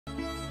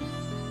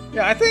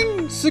Yeah, I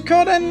think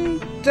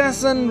Suikoden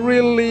doesn't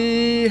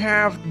really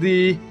have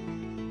the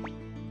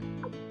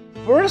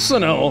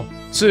personnel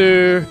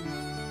to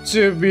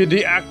be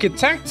the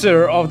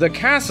architecture of the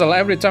castle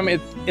every time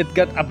it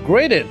got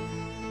upgraded.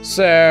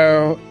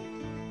 So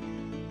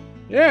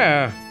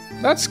yeah,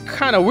 that's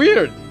kind of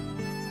weird.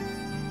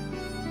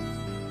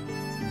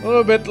 A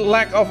little bit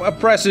lack of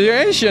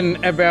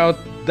appreciation about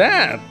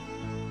that.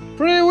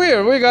 Pretty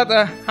weird. We got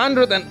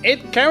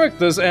 108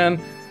 characters and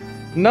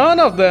none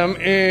of them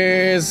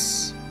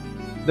is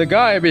the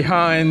guy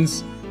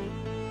behind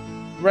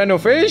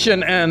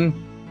renovation and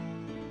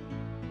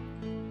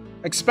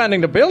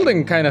expanding the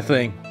building kind of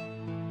thing.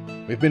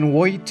 We've been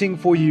waiting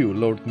for you,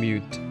 Lord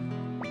Mute.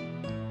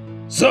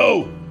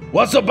 So,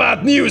 what's the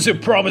bad news you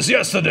promised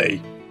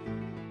yesterday?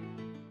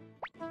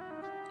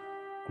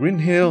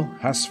 Greenhill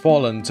has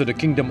fallen to the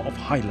Kingdom of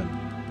Highland.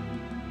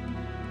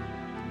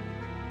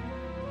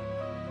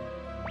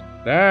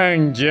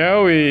 Dang,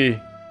 Joey.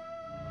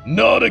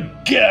 Not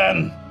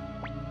again!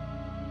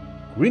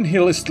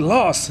 Greenhill is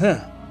lost, huh?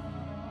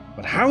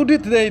 But how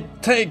did they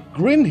take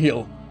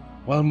Greenhill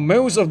while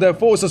most of their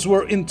forces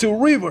were in Two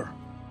River?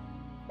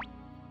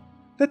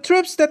 The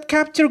troops that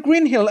captured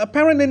Greenhill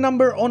apparently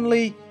number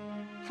only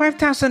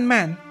 5,000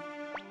 men.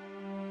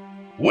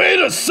 Wait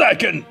a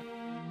second!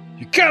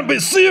 You can't be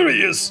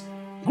serious!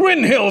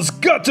 Greenhill's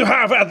got to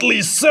have at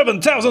least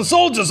 7,000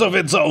 soldiers of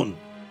its own!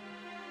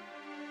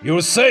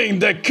 You're saying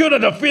they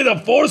couldn't defeat a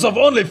force of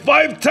only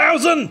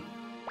 5,000?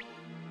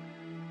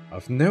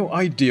 I've no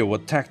idea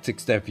what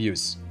tactics they've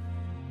used,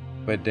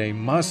 but they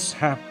must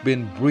have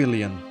been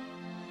brilliant.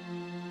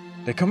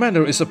 The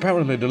commander is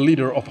apparently the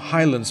leader of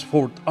Highland's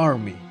 4th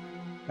Army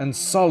and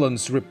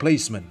Solon's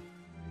replacement.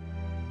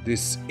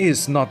 This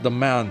is not a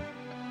man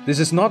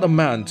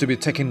to be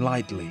taken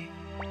lightly.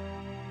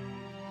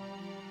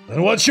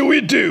 Then what should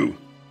we do?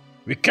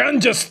 We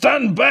can't just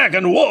stand back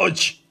and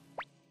watch!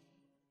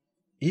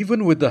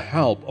 Even with the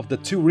help of the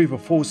Two River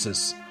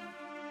forces,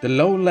 the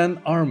lowland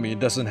army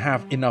doesn't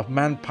have enough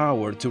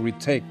manpower to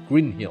retake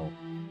Greenhill.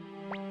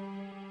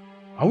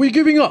 Are we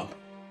giving up?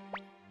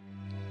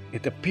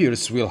 It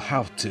appears we'll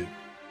have to.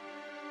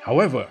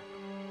 However,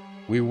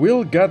 we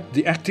will get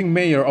the acting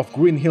mayor of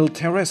Greenhill,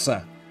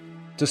 Teresa,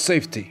 to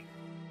safety.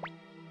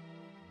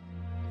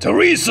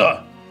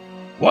 Teresa?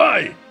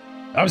 Why?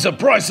 I'm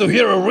surprised to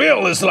hear a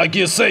realist like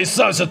you say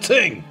such a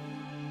thing.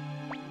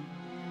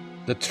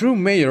 The true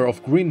mayor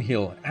of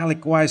Greenhill,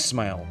 Alec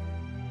Weissmile,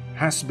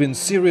 has been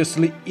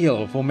seriously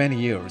ill for many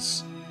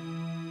years.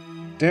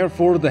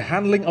 Therefore, the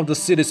handling of the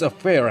city's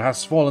affair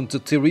has fallen to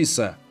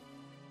Teresa.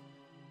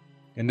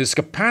 In this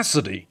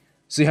capacity,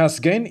 she has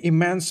gained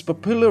immense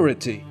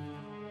popularity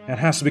and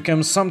has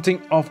become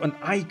something of an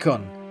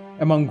icon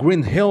among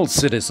Greenhill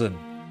citizens.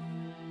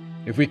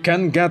 If we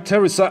can get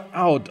Teresa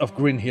out of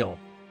Greenhill,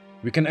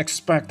 we can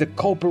expect the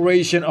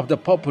cooperation of the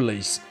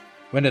populace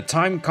when the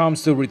time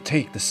comes to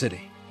retake the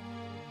city.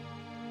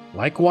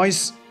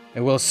 Likewise,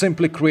 it will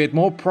simply create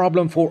more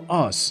problem for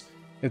us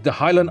if the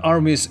Highland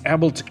army is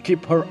able to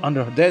keep her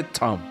under their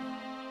thumb.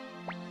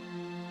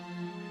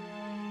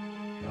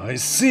 I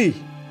see.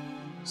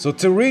 So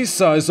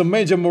Teresa is a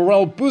major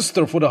morale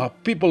booster for the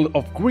people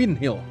of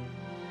Greenhill.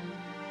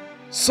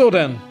 So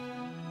then,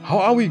 how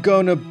are we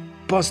gonna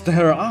bust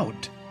her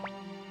out?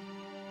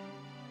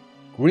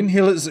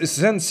 Greenhill is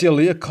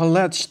essentially a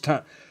college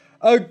town.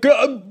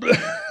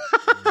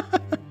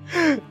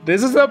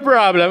 This is the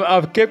problem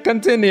of keep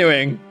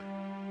continuing.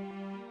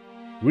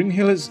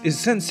 Greenhill is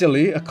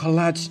essentially a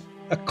college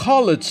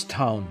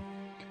town,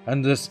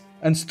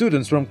 and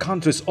students from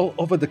countries all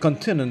over the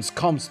continents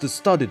comes to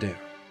study there.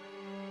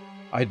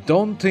 I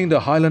don't think the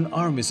Highland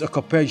Army's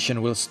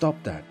occupation will stop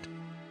that.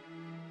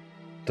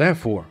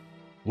 Therefore,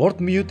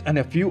 Lord Mute and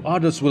a few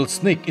others will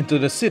sneak into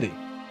the city,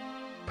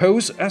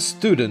 pose as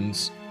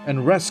students,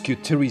 and rescue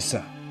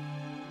Teresa.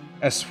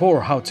 As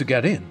for how to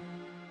get in,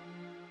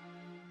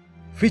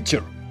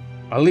 Feature,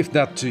 I'll leave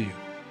that to you.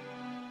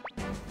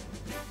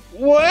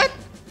 What?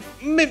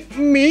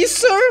 Me,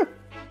 sir?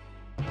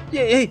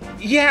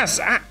 Yes,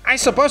 I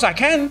suppose I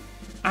can.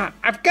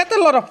 I've got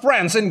a lot of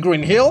friends in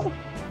Greenhill.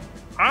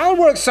 I'll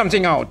work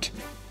something out.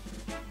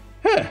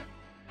 Huh,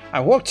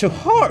 I work too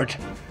hard.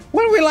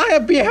 When will I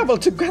be able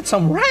to get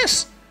some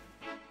rest?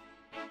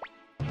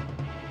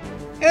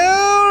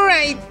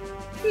 Alright,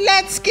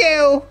 let's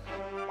go.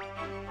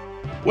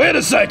 Wait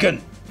a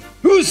second.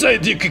 Who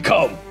said you could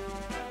come?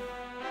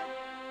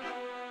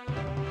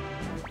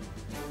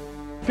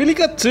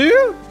 Flik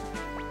too?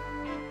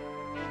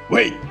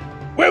 Wait.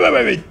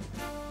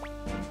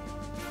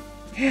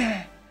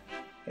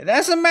 It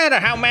doesn't matter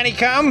how many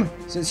come,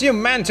 since you're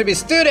meant to be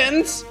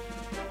students.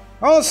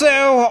 Also,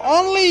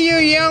 only you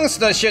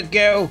youngsters should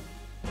go.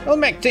 It'll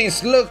make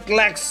things look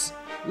less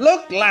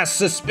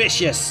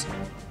suspicious.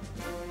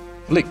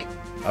 Flik,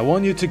 I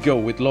want you to go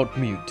with Lord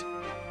Mute.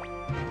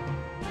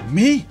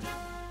 Me?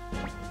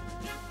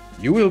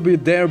 You will be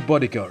their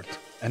bodyguard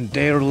and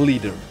their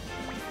leader.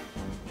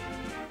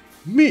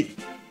 Me?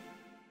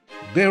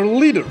 Their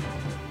leader?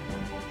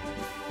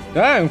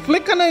 Dang,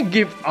 Flik gonna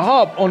give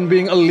up on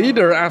being a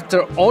leader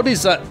after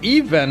Odessa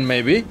event,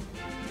 maybe?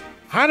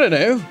 I don't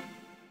know.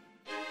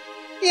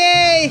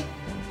 Yay!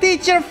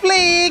 Teacher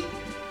Flik!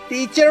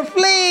 Teacher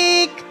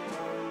Flik!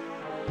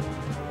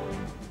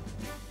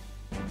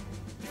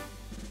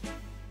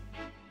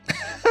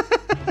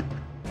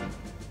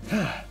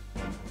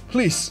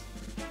 Please,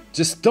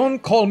 just don't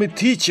call me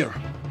teacher.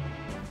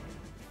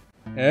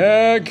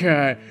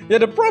 Okay. Yeah,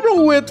 the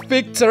problem with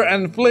Viktor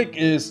and Flik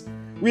is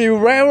we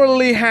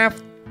rarely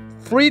have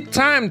free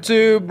time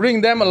to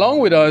bring them along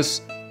with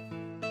us.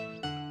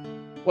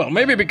 Well,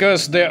 maybe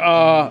because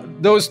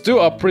those two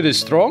are pretty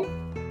strong.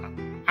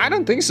 I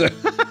don't think so.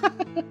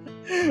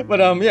 But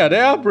yeah,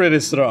 they are pretty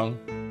strong.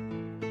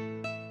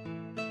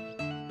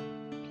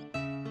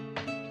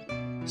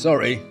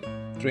 Sorry,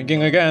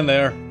 drinking again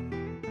there.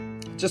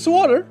 Just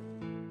water,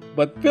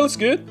 but feels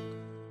good.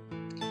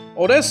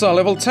 Odessa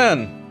level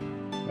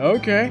 10.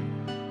 Okay.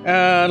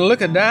 And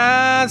look at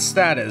that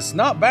status.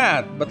 Not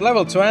bad, but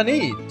level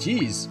 20.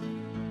 Jeez.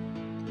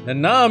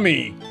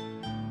 Nanami.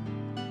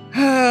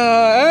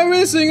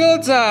 Every single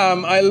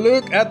time I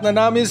look at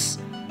Nanami's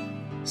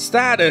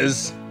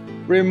status,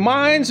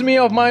 reminds me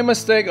of my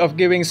mistake of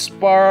giving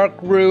Spark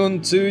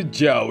Rune to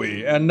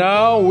Joey, and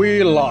now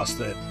we lost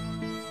it.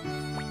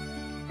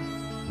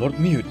 Lord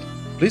Mute,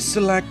 please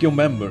select your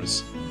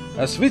members.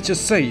 As we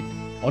just said,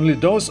 only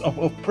those of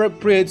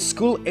appropriate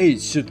school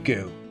age should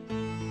go.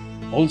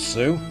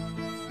 Also,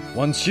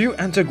 once you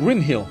enter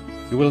Greenhill,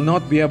 you will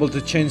not be able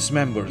to change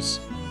members.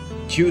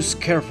 Choose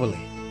carefully.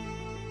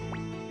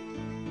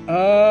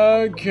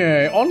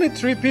 Okay, only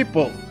 3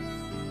 people.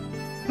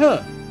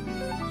 Huh.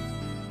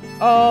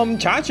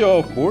 Chaco,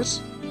 of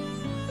course.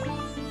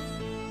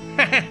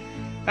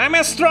 I'm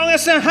as strong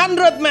as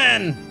 100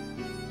 men!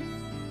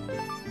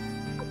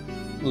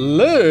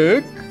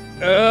 Look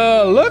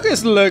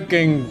is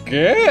looking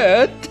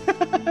good.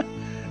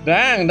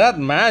 Dang, that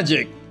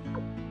magic.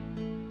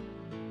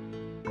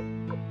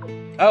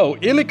 Oh,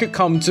 Eilie could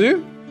come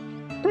too.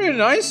 Pretty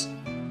nice.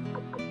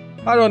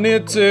 I don't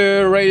need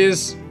to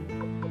raise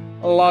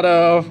a lot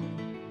of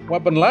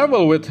weapon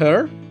level with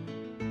her.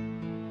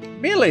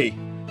 Billy.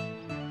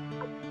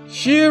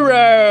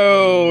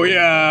 Shiro!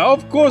 Yeah,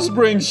 of course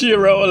bring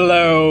Shiro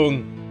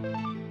along.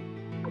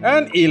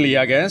 And Eilie,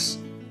 I guess.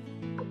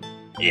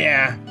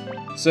 Yeah.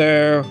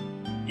 So,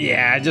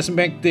 yeah, just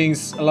make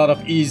things a lot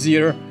of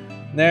easier.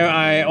 Now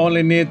I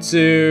only need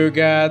to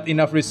get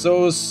enough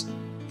resource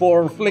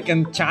for Flik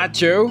and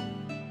Chaco.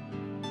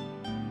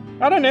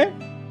 I don't know.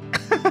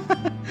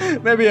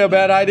 Maybe a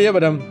bad idea,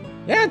 but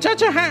yeah,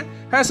 Chaco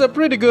has a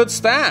pretty good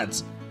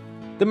stats.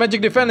 The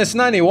magic defense is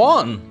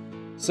 91.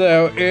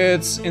 So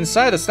it's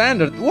inside the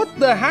standard. What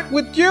the heck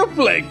with you,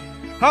 Flik?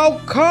 How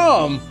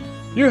come?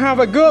 You have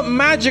a good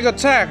magic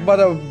attack but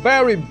a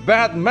very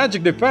bad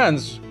magic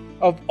defense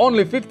of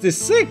only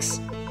 56.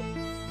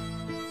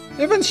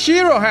 Even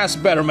Shiro has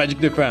better magic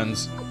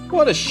defense.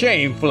 What a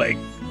shame, Flik.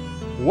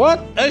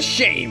 What a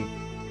shame.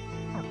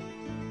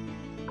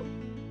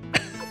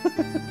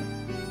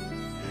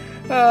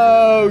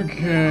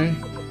 Okay.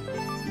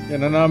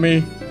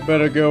 Nanami,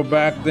 better go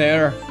back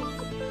there.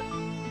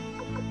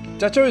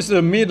 Chaco is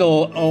the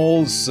middle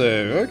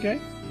also. Okay.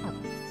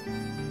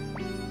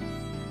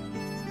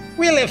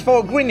 We leave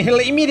for Greenhill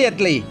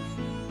immediately.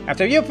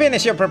 After you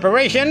finish your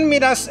preparation,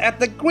 meet us at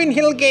the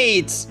Greenhill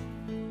gates.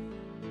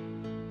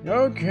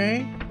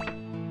 Okay.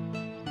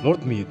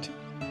 Lord Mute,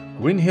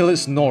 Greenhill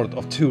is north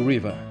of Two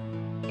River.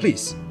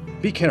 Please,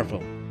 be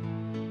careful.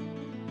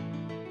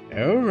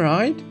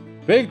 Alright.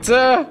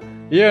 Viktor,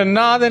 you're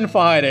not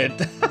invited.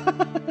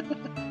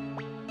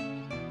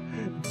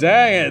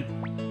 Dang it.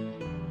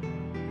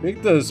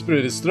 Viktor's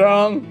pretty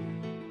strong.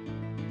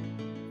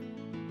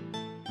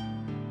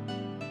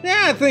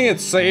 Yeah, I think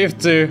it's safe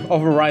to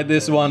override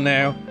this one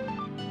now.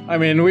 I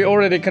mean, we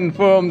already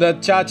confirmed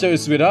that Chaco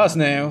is with us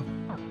now.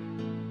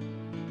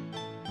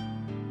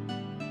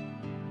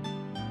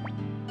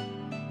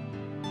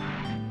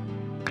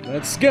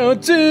 Let's go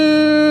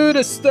to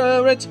the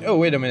storage. Oh,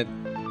 wait a minute.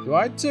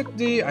 I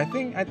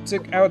think I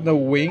took out the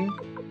wing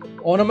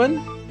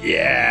ornament.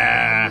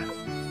 Yeah.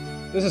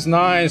 This is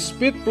nice.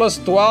 Speed plus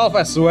 12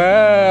 as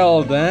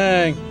well.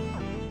 Dang.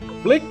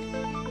 Flik.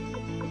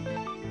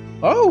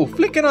 Oh,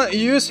 Flik cannot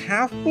use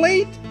half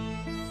blade?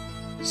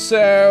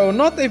 So,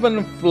 not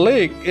even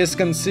Flik is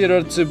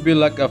considered to be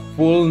like a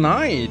full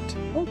knight.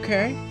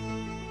 Okay.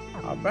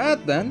 Not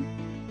bad then.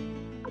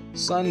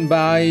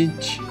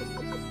 Sunbite.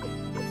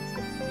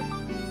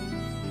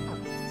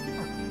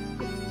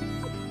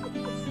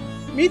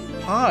 Meat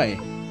pie.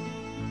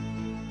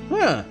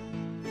 Huh.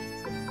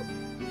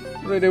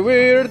 Pretty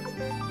weird.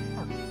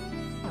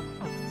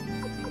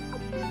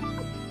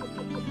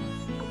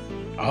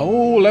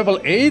 Oh, level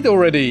 8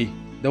 already.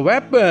 The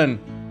weapon.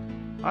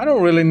 I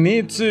don't really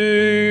need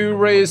to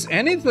raise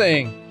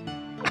anything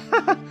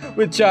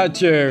with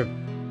Chaco.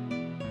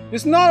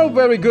 He's not a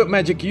very good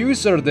magic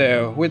user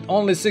though. With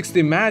only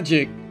 60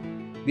 magic,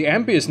 the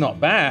MP is not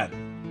bad.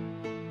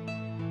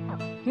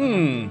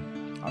 I'm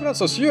not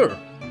so sure.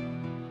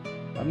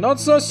 I'm not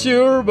so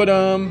sure, but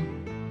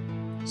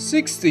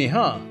 60,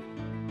 huh?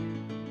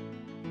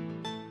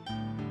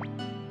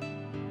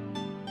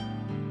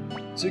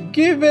 To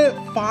give it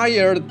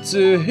fire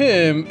to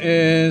him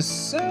is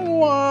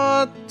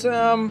somewhat,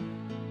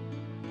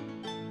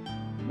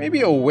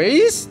 maybe a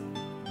waste?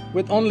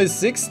 With only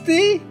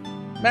 60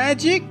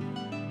 magic?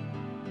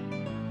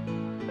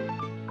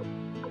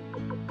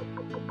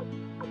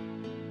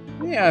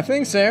 Yeah, I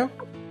think so.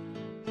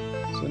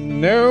 So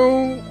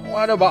no,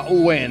 what about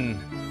win?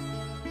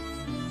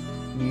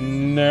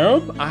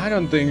 Nope, I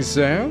don't think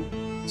so.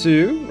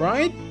 2,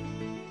 right?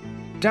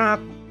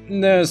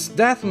 Darkness,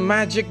 death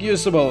magic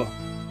usable.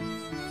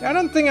 I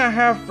don't think I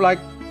have like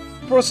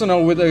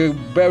personal with a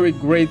very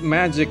great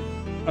magic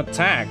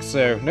attack,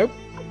 so nope.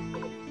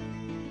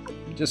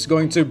 Just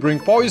going to bring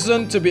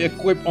poison to be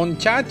equipped on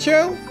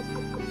Chaco.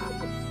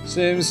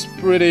 Seems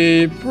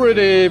pretty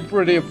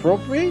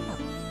appropriate.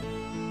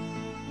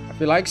 I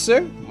feel like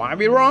so. Might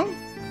be wrong.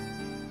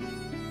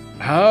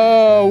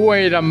 Oh,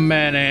 wait a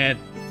minute.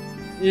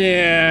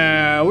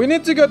 Yeah, we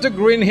need to go to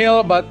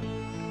Greenhill, but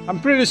I'm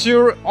pretty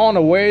sure on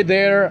the way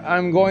there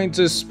I'm going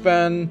to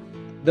spend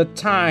the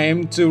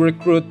time to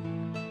recruit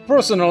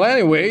personnel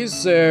anyway,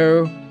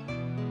 so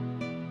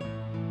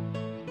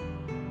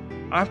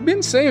I've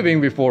been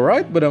saving before,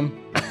 right? But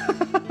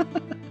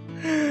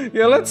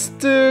yeah, let's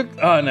do.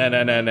 Oh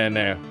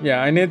no.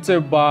 Yeah, I need to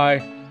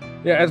buy.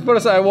 Yeah, at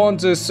first I want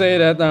to say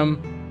that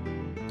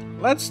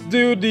let's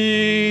do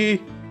the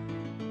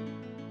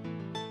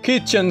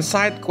kitchen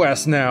side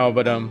quest now,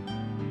 but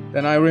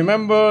then I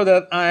remember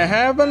that I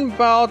haven't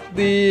bought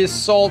the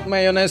salt,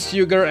 mayonnaise,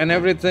 sugar, and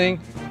everything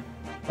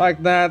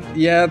like that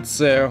yet,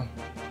 so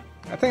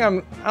I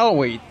think I'll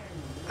wait.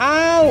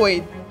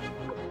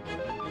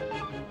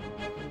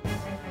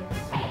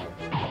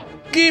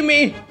 Give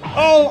me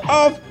all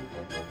of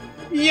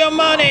your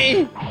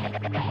money!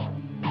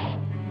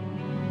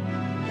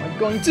 I'm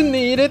going to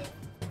need it.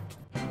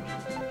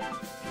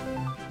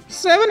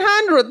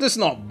 700 is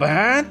not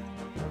bad.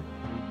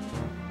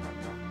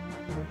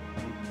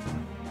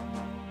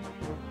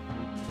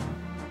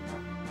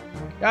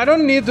 I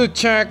don't need to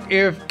check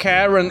if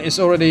Karen is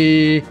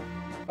already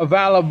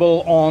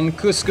available on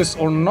Couscous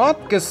or not,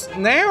 because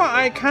now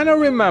I kind of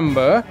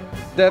remember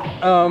that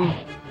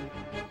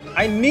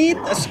I need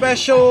a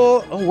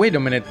special. Oh, wait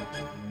a minute.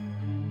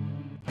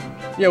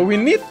 Yeah, we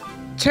need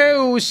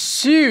toe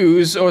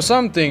shoes or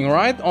something,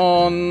 right?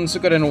 On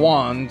Suikoden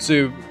 1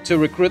 to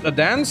recruit a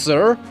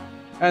dancer,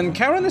 and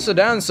Karen is a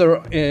dancer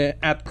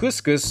at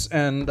Couscous,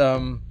 and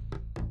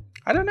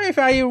I don't know if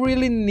I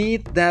really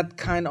need that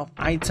kind of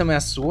item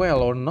as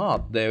well or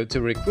not, though, to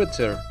recruit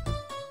her.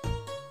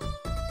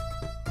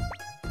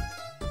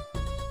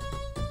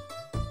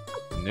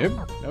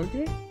 Nope.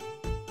 Okay.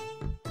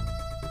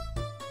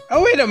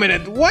 Oh, wait a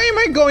minute. Why am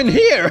I going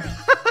here?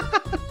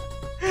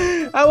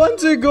 I want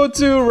to go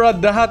to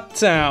Radat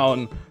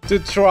Town to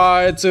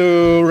try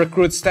to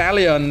recruit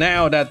Stallion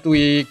now that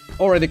we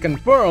already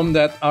confirmed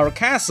that our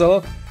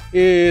castle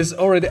is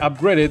already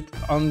upgraded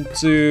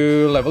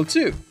onto level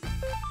 2.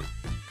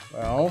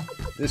 Well,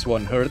 this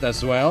one hurt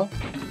as well.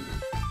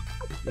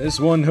 This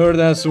one hurt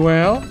as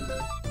well.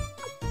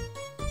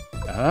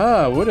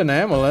 Ah, wooden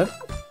amulet.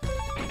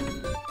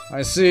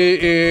 I see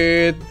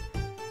it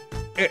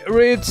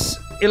reached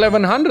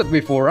 1100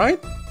 before, right?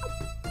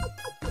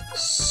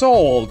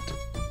 Salt.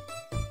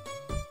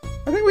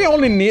 I think we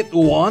only need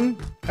one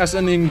as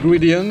an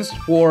ingredient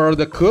for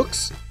the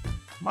cooks.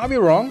 Might be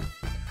wrong.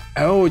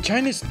 Oh,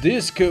 Chinese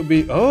dish could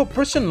be. Oh,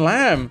 Persian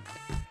lamb.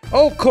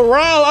 Oh,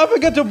 corral. I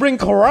forgot to bring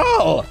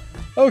corral.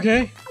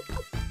 Okay.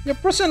 Yeah,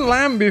 Persian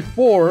lamb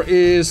before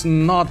is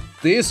not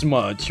this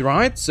much,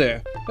 right?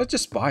 So let's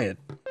just buy it.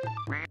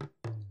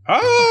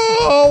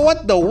 Oh,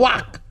 what the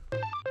whack?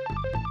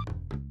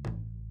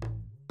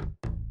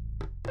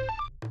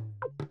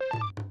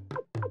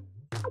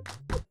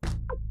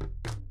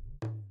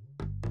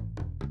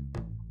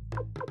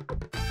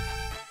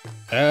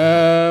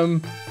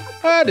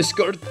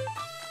 Discord.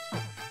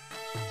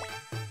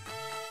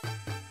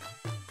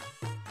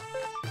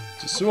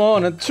 Just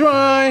wanna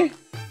try.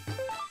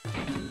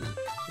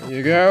 There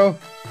you go.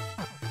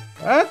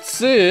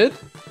 That's it.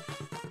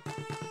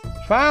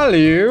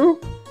 Value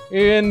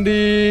in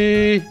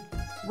the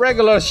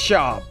regular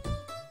shop.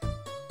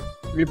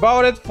 We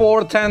bought it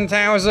for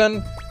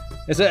 10,000.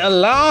 Is it a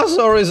loss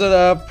or is it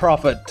a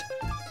profit?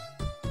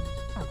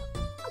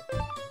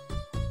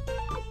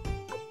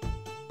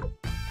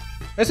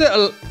 It's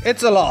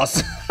a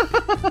loss.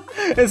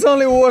 It's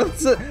only worth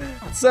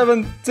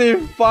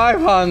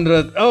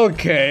 7,500.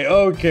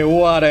 Okay,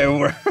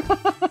 whatever.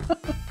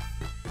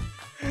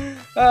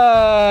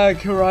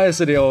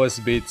 Curiosity always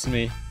beats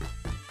me.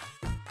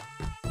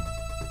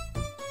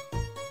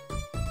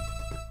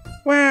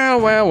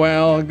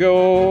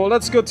 Well,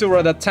 let's go to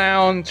Radat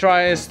Town,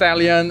 try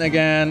Stallion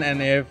again,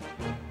 and if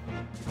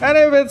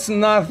it's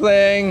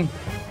nothing,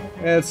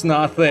 it's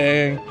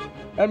nothing.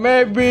 And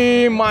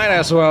maybe might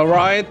as well,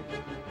 right?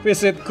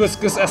 Visit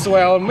Couscous as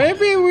well.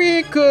 Maybe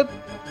we could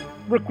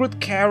recruit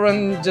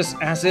Karen just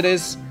as it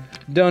is.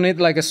 Don't need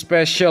like a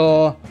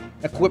special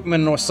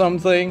equipment or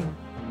something.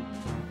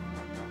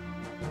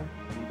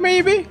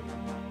 maybe?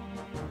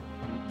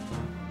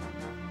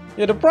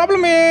 Yeah, the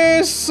problem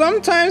is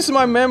sometimes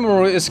my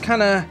memory is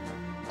kinda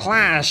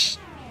clash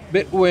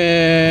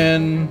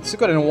between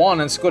Suikoden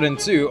 1 and Suikoden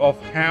 2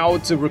 of how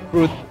to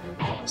recruit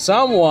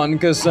someone,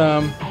 because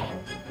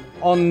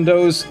on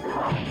those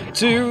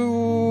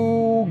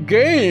two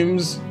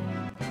games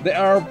there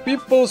are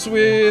peoples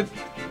with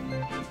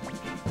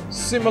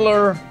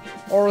similar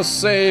or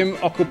same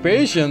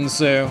occupations,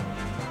 so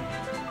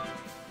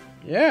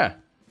yeah.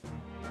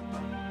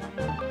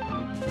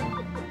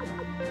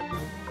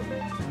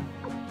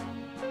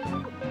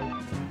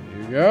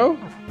 Here you go.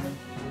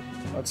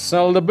 Let's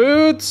sell the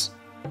boots.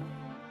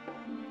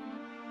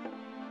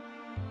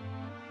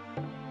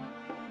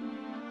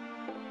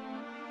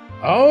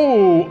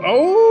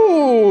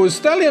 Oh,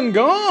 Stallion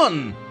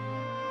gone.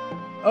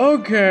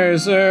 Okay,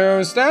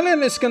 so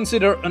Stallion is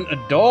considered an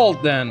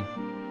adult then.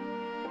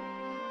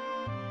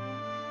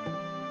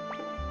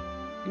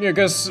 Yeah,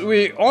 because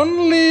we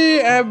only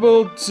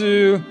able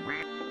to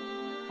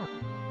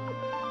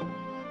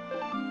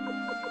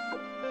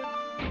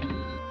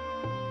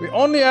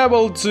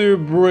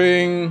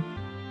bring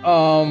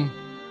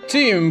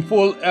team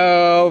full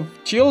of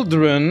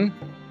children.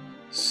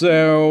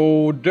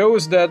 So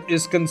those that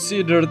is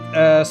considered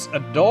as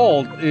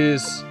adult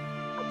is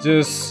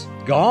just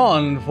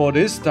gone for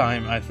this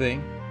time, I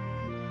think.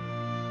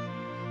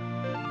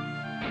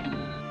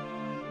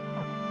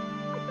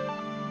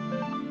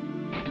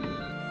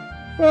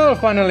 Well,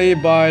 finally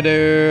by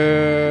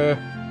the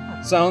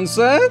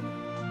sunset.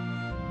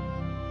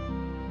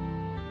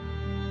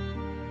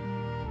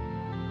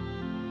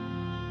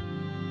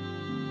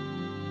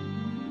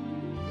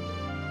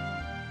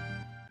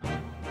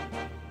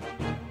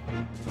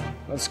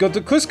 Let's go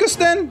to Couscous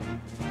then.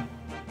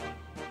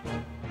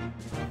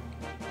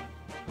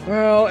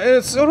 Well,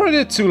 it's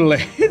already too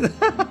late,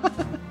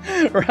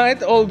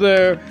 right?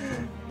 Although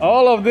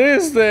all of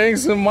these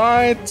things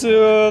might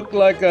took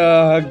like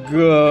a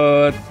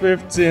good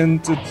 15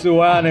 to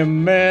 20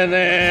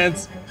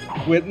 minutes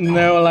with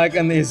no like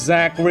an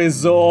exact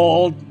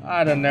result.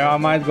 I don't know, I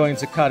might going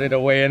to cut it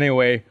away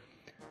anyway.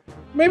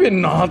 Maybe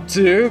not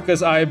too,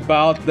 because I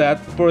bought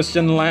that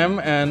Persian lamb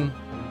and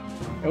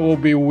it will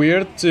be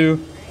weird to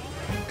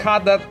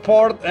cut that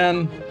part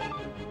and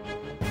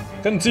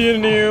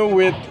continue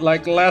with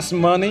like less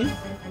money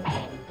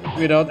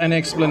without any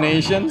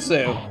explanation,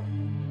 so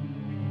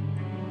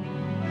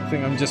I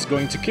think I'm just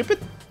going to keep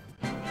it.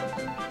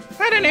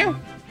 I don't know.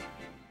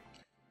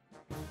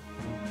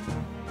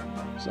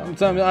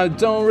 Sometimes I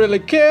don't really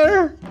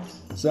care.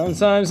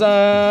 Sometimes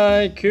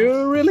I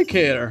could really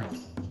care.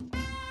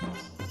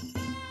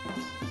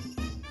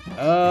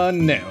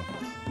 No.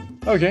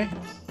 Okay.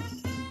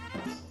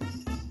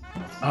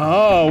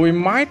 Oh, we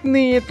might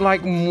need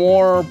like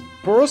more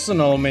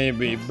personal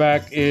maybe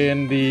back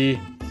in the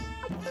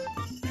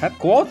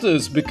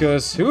headquarters,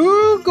 because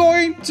who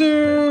going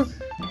to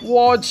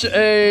watch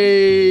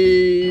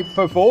a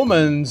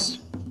performance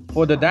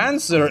for the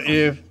dancer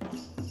if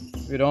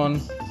we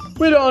don't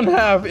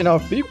have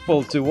enough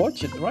people to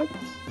watch it, right?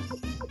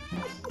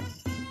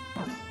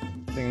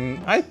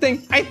 I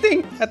think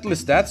at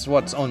least that's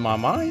what's on my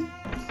mind.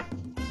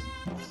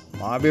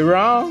 Might be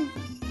wrong.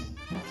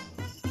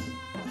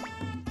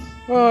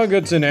 Oh,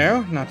 good to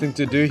know. Nothing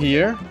to do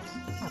here.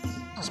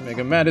 Just make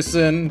a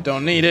medicine.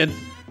 Don't need it.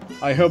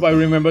 I hope I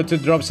remember to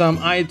drop some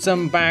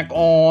item back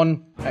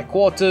on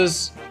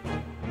headquarters.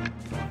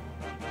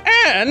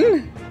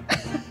 And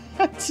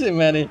too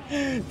many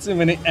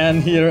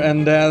and here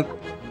and that.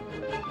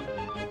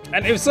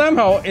 And if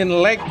somehow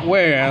in Lake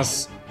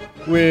West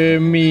we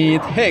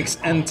meet Hicks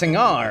and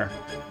Tengar,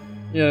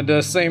 yeah,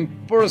 the same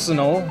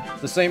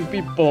the same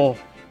people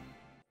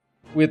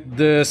with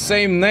the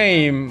same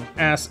name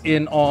as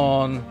in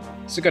on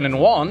Suikoden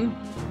 1.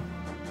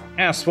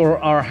 As for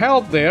our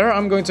help there,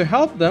 I'm going to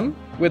help them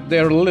with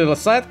their little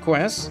side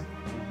quests.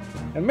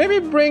 And maybe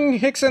bring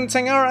Hicks and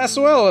Tengar as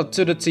well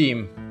to the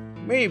team.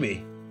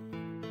 Maybe.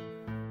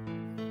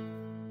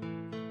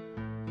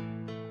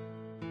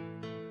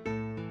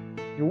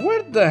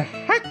 Where the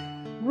heck?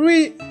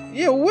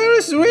 Where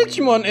is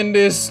Richmond in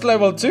this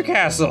level 2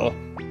 castle?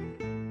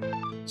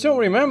 Don't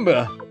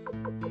remember.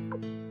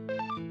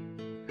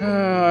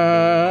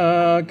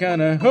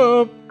 Kinda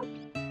hope.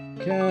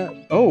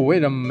 Oh,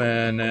 wait a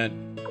minute.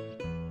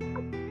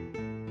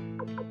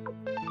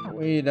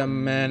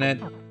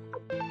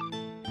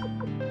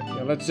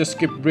 Yeah, let's just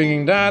keep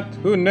bringing that.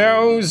 Who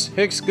knows?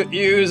 Hicks could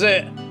use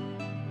it.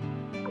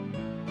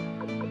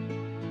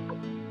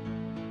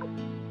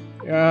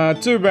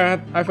 Too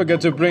bad. I forgot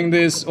to bring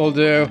this.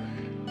 Although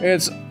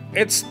it's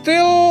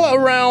still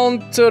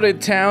around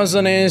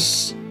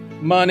 30,000-ish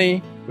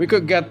money. We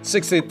could get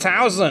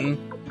 60,000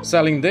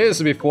 selling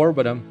this before,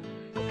 but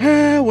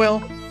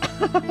well.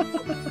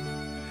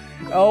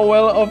 Oh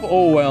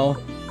well.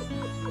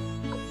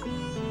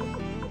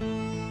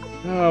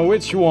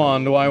 Which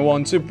one do I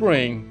want to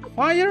bring?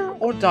 Fire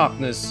or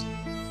darkness?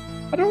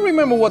 I don't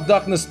remember what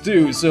darkness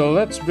do, so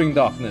let's bring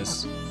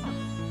darkness.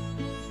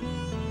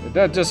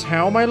 That's just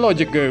how my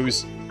logic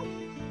goes.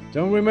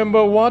 Don't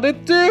remember what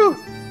it do?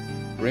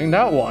 bring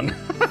that one.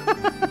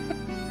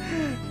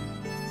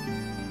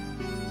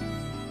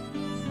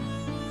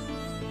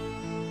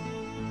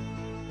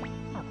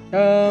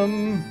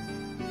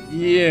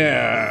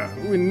 Yeah,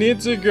 we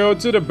need to go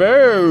to the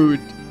boat.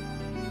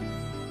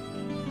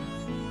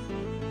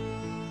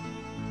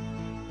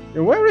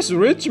 Yeah, where is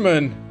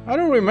Richmond? I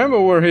don't remember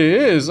where he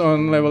is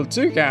on level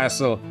 2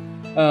 castle.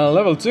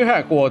 Level 2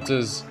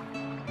 headquarters.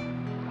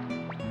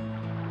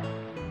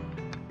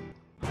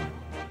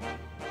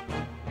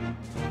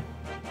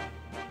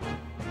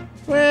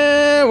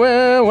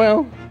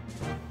 Well.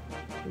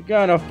 We're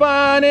gonna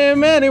find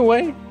him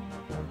anyway.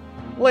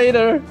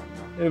 Later.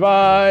 If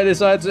I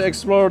decide to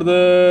explore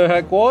the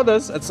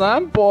headquarters at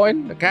some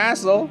point, the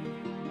castle,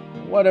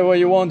 whatever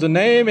you want to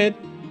name it.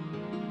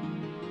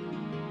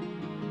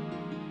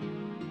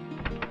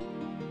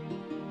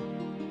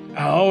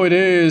 Oh, it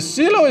is.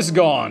 Silo is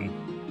gone.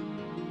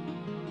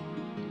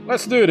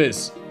 Let's do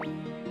this.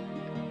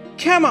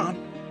 Come on,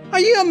 are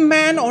you a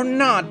man or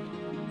not?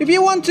 If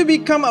you want to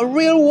become a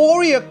real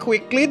warrior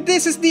quickly,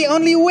 this is the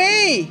only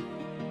way.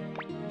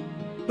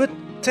 But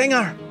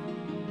Tengar,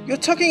 you're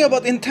talking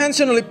about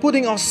intentionally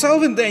putting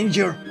ourselves in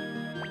danger.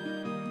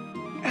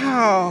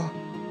 Oh,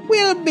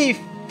 we'll be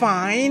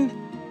fine.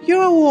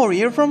 You're a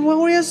warrior from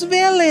Warrior's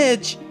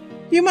Village.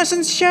 You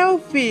mustn't show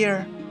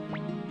fear.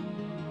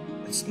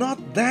 It's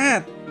not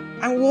that.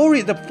 I'm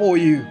worried for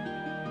you.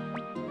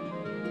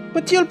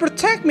 But you'll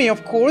protect me,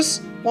 of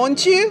course,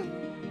 won't you?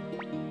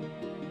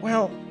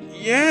 Well,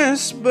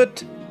 yes,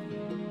 but...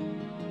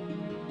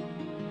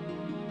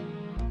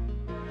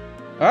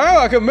 Oh,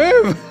 I can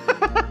move!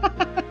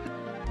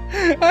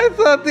 I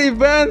thought the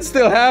event's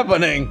still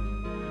happening.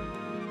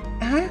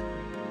 Huh?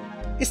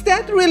 Is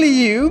that really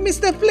you,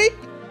 Mr. Flik?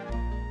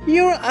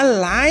 You're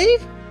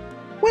alive?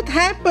 What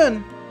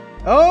happened?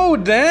 Oh,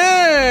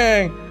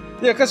 dang!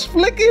 Yeah, because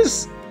Flik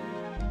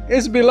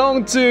is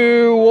belong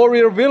to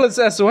Warrior Village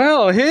as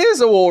well. He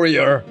is a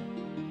warrior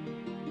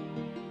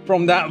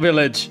from that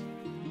village.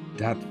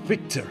 That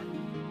Viktor.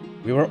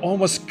 We were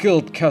almost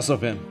killed because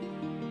of him.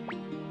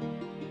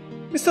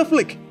 Mr.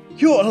 Flik,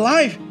 you're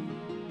alive!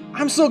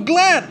 I'm so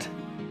glad!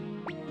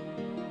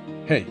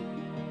 Hey,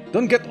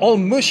 don't get all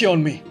mushy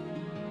on me.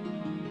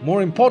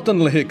 More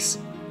importantly, Hicks,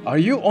 are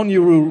you on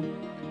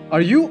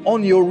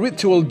your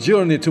ritual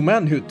journey to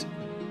manhood?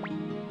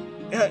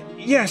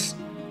 Yes.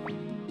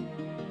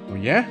 Oh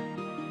yeah?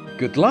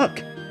 Good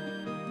luck.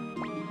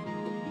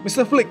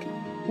 Mr. Flik,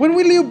 when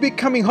will you be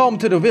coming home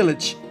to the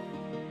village?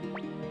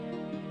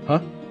 Huh?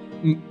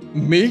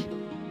 Me?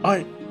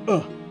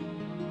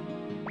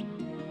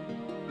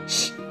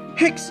 Shh!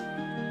 Hicks!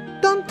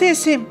 Don't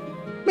tease him!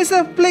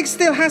 Mr. Flik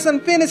still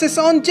hasn't finished his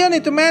own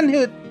journey to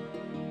manhood!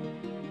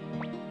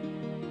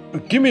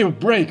 Give me a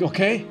break,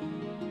 okay?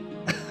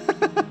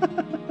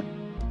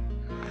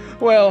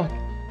 Well,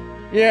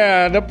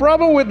 yeah, the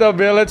problem with the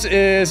village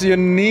is you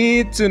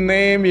need to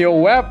name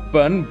your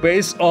weapon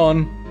based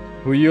on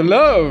who you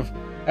love.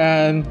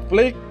 And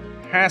Flik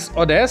had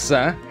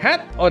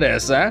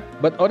Odessa,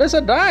 but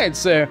Odessa died,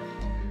 so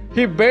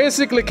he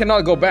basically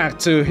cannot go back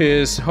to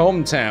his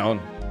hometown.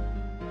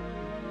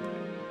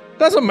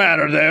 Doesn't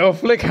matter though,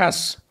 Flik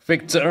has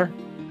Viktor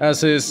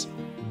as his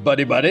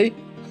buddy.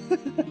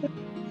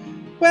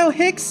 Well,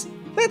 Hicks,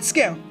 let's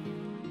go.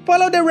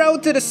 Follow the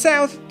road to the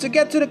south to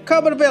get to the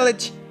covered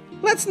village.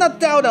 Let's not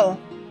dawdle.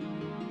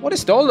 What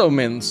is dawdle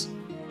means?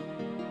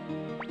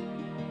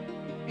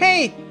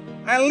 Hey,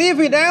 I'll leave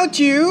without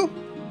you.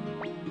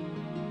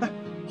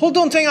 Hold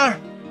on, Tengar.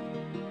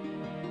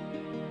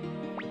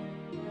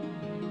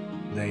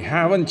 They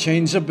haven't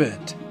changed a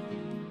bit.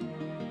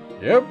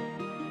 Yep.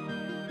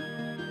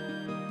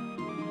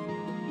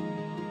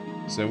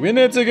 So we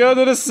need to go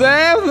to the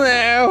south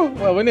now.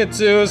 Well, we need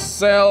to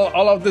sell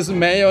all of this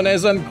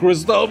mayonnaise and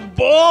crystal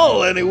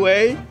ball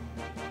anyway.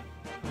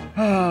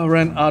 Ah,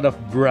 ran out of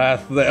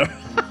breath there.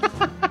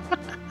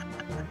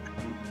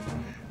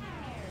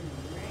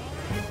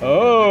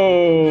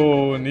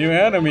 Oh, new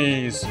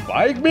enemy,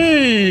 Spike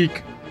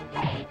Beak.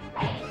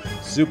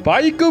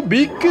 Supaiko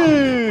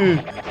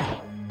Biku.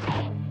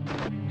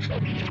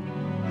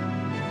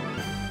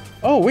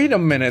 Oh, wait a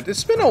minute.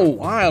 It's been a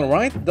while,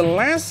 right? The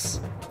last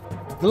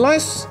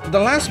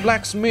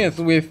blacksmith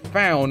we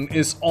found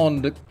is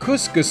on the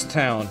Couscous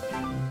town.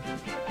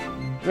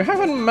 We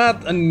haven't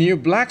met a new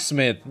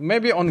blacksmith.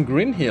 Maybe on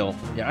Greenhill.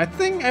 Yeah, I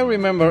think I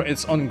remember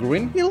it's on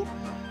Greenhill.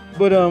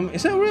 But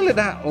is it really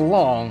that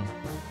long?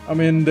 I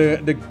mean,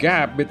 the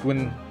gap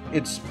between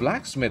its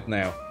blacksmith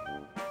now.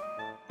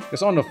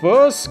 Because on the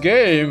first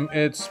game,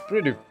 it's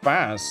pretty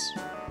fast.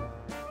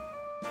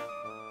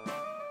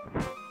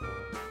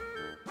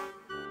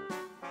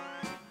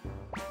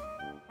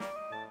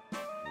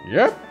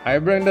 Yep, I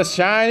bring the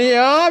shiny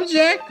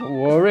object.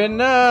 Worry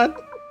not.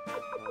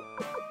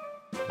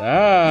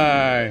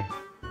 Die.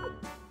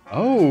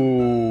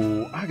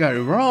 Oh, I got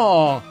it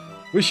wrong.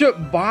 We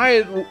should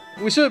buy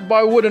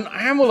wooden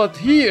amulet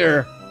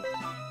here.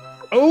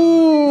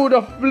 Oh,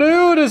 the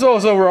flute is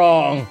also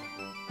wrong.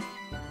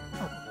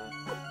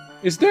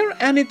 Is there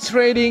any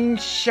trading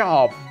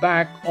shop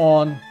back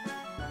on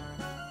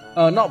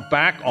not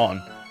back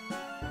on.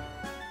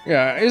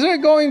 Yeah, is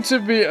it going to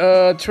be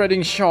a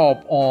trading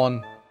shop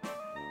on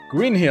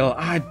Greenhill?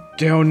 I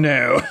don't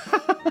know.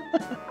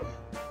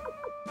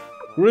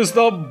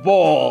 Crystal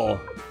ball.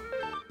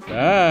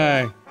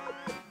 Dang.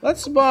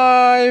 Let's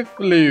buy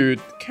flute.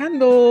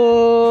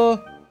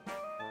 Candle.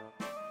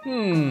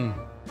 Yeah,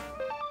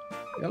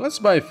 let's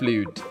buy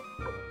flute.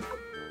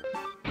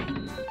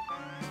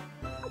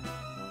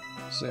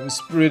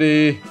 Seems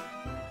pretty.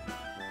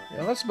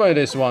 Yeah, let's buy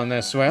this one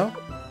as well.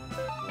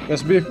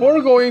 Because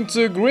before going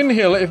to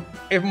Greenhill,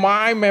 if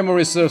my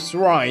memory serves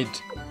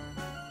right.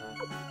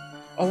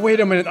 Oh, wait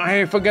a minute,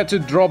 I forgot to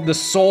drop the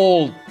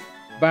soul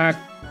back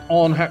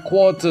on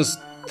headquarters.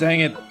 Dang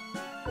it.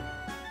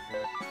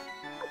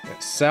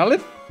 Let's sell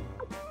it?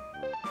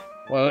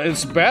 Well,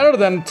 it's better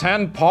than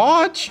 10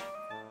 potch.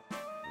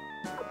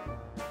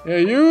 Yeah,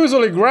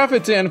 usually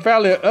graffiti and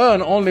failure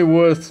earn only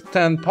worth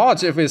 10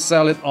 potch if we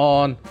sell it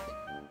on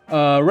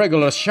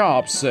regular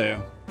shops,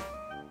 so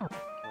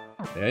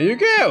there you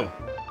go.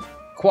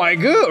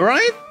 Quite good,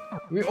 right?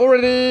 We're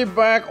already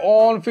back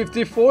on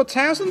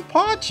 54,000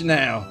 potch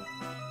now.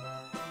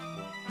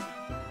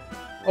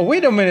 Oh,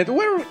 wait a minute,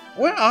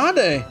 where are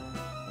they?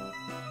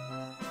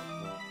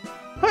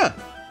 Huh?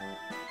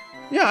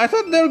 Yeah, I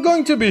thought they were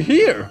going to be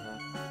here.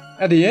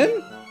 At the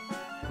inn?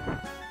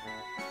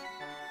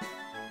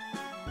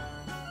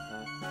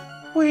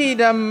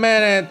 Wait a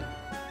minute.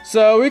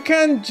 So we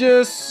can't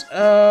just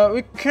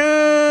we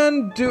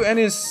can't do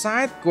any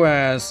side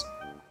quests.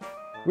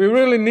 We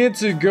really need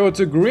to go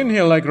to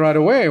Greenhill like right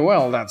away.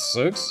 Well, that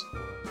sucks.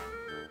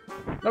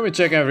 Let me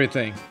check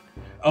everything.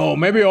 Oh,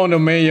 maybe on the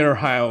mayor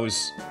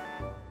house.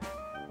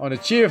 On the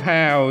chief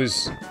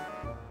house.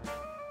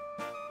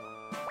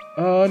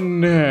 Oh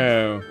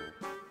no.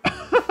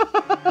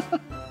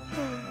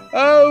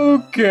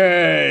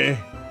 Okay.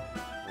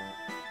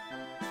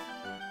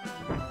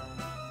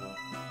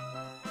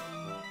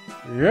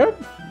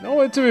 Yep,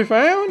 nowhere to be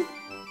found.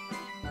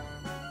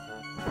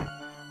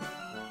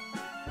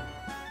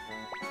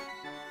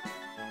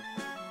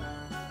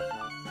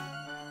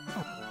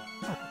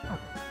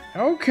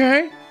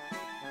 Okay.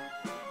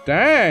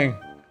 Dang.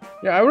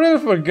 Yeah, I really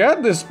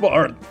forgot this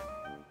part.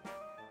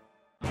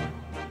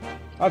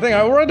 I think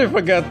I already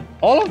forgot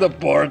all of the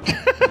part.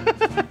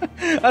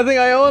 I think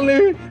I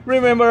only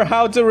remember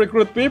how to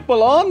recruit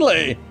people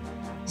only.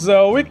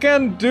 So we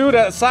can't do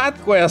that side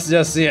quest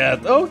just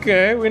yet.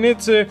 Okay, we need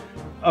to...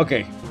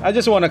 Okay, I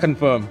just want to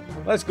confirm.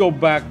 Let's go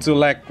back to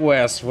Leg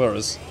West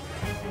first.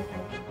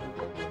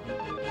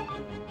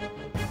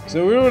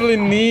 So we really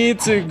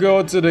need to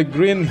go to the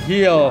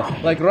Greenhill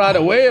like right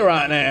away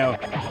right now.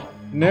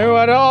 No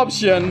other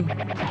option.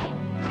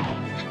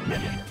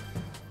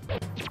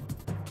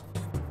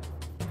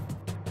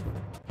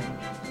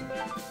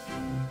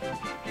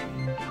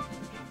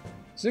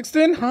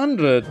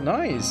 $1,600,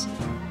 nice.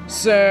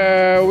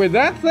 So with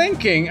that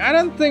thinking, I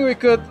don't think we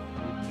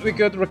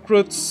could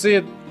recruit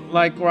Sid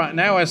like right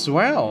now as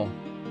well.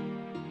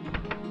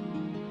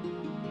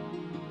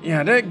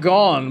 Yeah, they're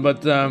gone,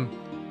 but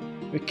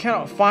we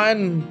cannot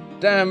find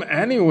them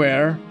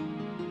anywhere.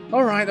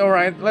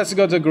 Alright, let's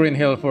go to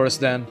Greenhill first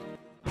then.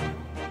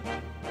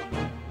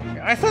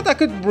 I thought I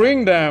could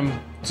bring them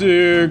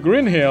to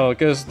Greenhill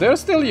because they're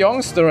still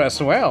youngster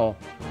as well.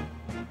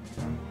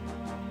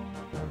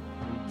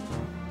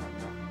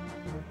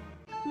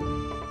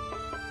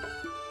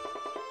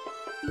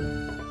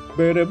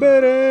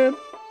 Better.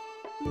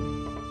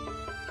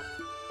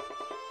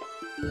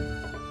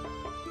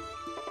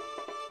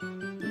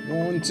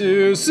 Want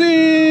to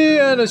see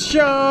at the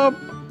shop?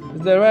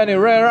 Is there any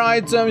rare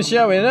items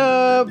showing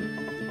up?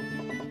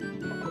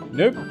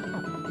 Nope.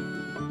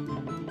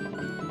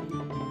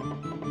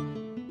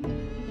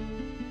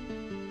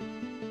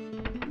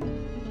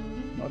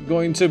 Not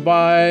going to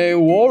buy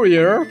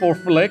warrior for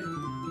Flik.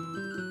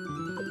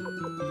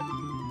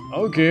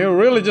 Okay,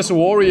 really just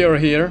warrior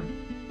here.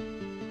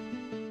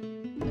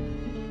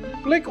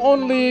 Flik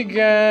only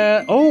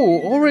get...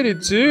 Oh, already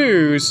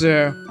two,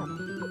 so...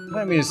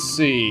 Let me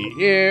see.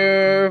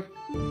 If...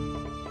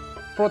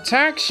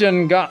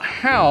 Protection got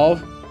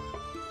half,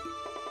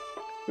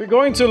 we're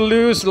going to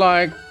lose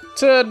like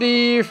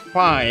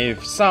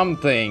 35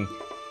 something.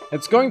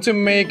 It's going to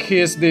make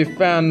his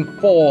defense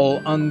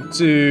fall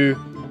onto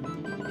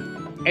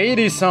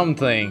 80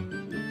 something.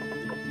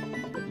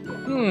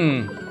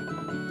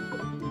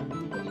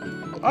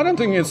 I don't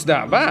think it's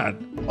that bad.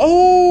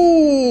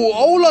 Oh,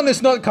 Oulan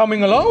is not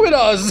coming along with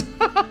us.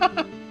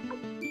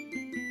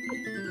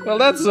 Well,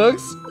 that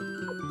sucks.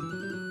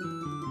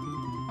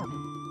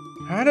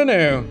 I don't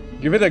know.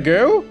 Give it a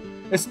go?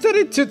 It's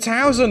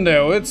 32,000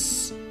 though.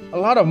 It's a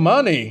lot of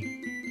money.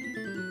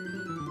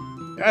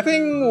 I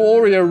think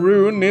Warrior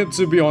Riou needs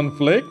to be on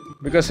Flik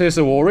because he's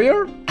a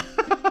warrior.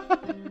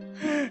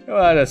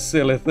 What a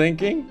silly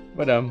thinking.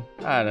 But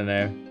I don't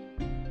know.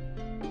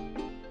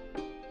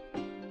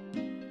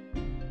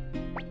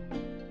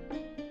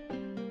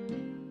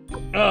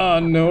 Oh,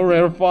 no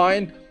rare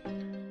find.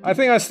 I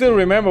think I still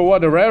remember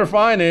what the rare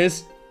find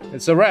is.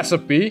 It's a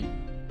recipe.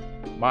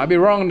 Might be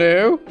wrong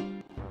though.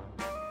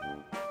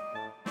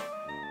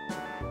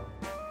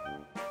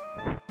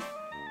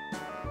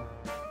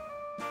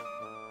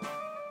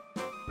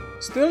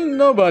 Still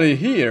nobody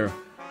here.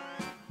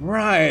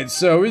 Right,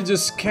 so we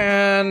just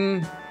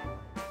can...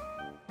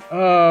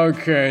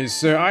 Okay,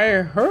 so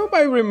I hope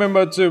I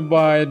remember to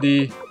buy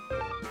the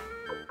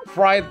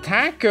fried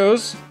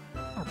tacos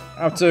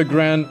after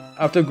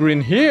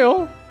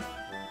Greenhill.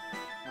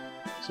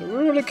 So we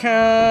really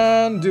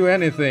can't do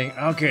anything.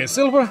 Okay,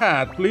 silver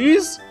hat,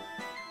 please.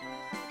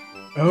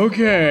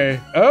 Okay,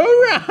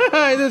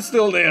 alright, it's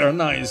still there,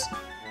 nice.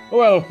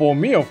 Well, for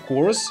me, of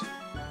course.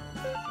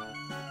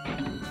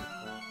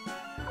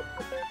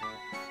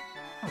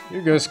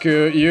 You guys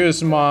could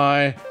use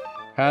my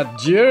hat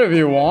gear if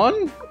you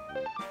want.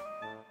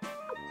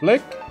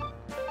 Flik.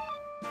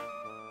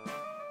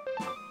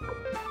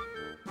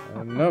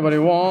 Nobody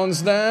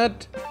wants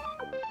that.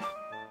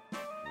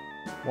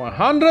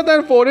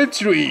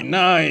 143,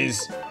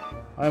 nice.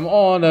 I'm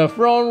on the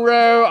front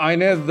row. I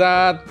need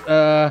that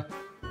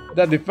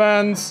that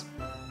defense.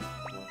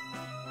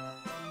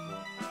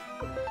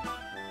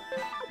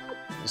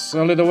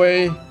 Solid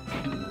away. There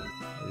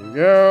you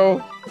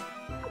go.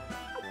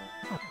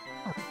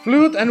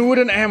 Flute and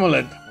wooden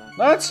amulet.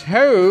 Let's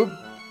hope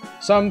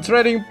some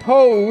trading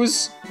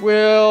posts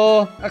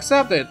will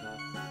accept it.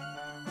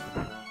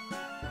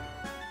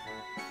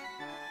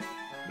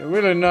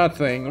 Really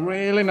nothing,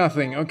 really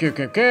nothing.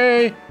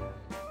 Okay.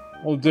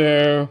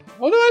 Although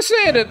I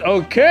said it,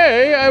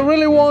 okay, I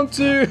really want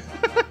to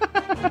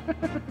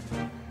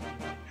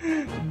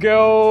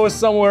go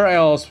somewhere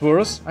else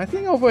first. I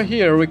think over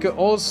here we could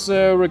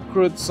also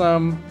recruit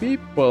some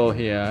people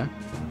here.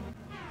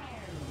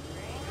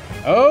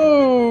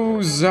 Oh,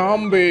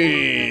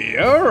 zombie!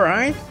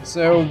 Alright,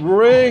 so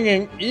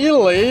bringing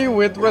Eilie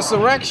with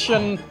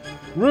resurrection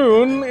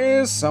rune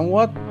is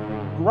somewhat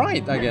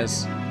right, I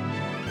guess.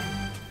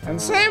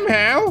 And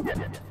somehow,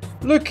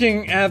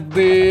 looking at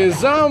the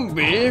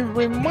zombie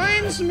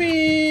reminds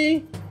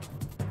me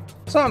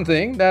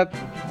something that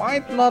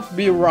might not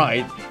be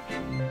right.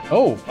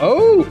 Oh!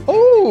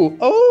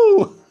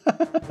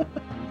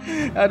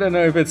 I don't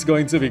know if it's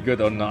going to be good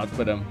or not,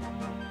 but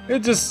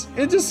it's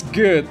just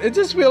good. It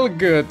just feels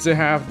good to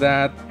have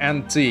that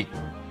antique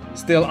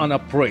still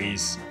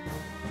unappraised,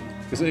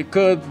 because it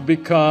could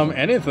become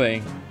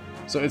anything.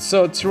 So it's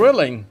so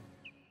thrilling.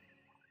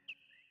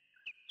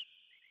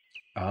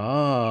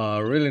 Ah,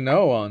 really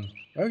no one.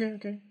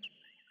 Okay.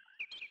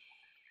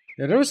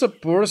 Yeah, there was a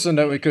person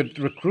that we could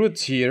recruit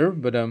here,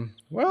 but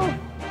well,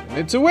 we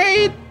need to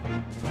wait.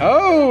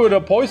 Oh,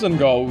 the poison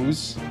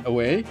goes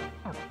away.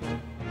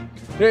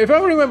 Yeah, if I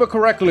remember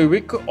correctly, we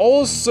could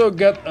also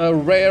get a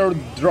rare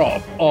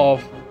drop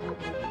of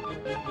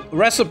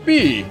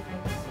recipe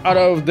out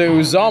of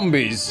those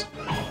zombies.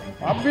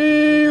 Might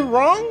be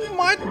wrong.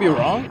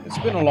 It's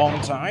been a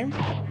long time,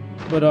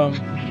 but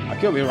I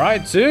could be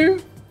right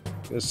too.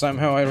 Because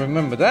somehow I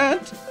remember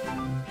that.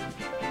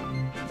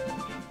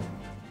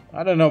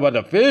 I don't know about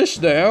the fish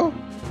though.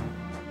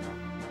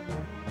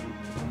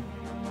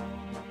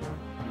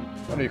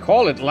 What do you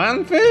call it?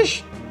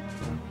 Landfish?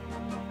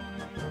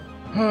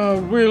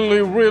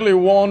 Really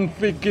want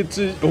Flik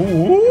to...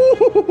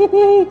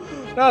 Ooh,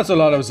 that's a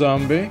lot of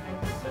zombie.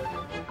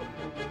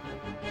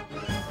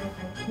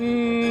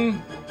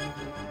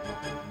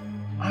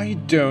 I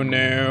don't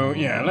know.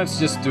 Yeah, let's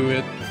just do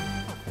it.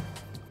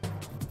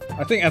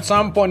 I think at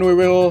some point we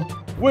will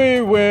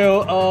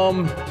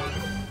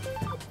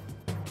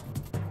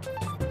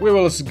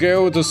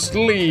go to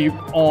sleep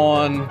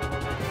on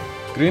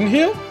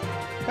Greenhill?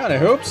 Kinda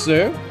hope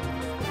so.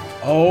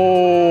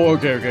 Oh,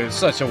 okay,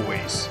 such a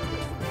waste.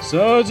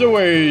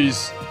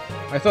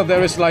 I thought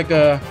there is like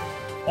a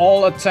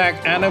all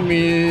attack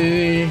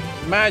enemy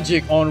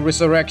magic on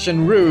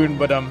resurrection rune,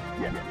 but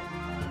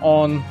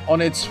on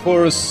its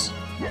first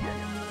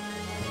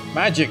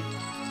magic.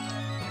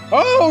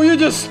 Oh, you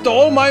just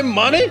stole my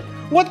money?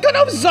 What kind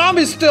of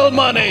zombie steal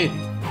money?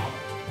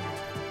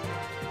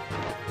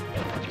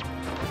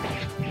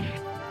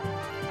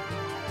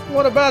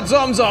 What about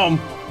Zom?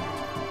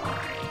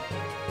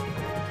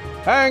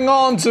 Hang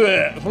on to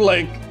it,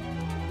 Flik.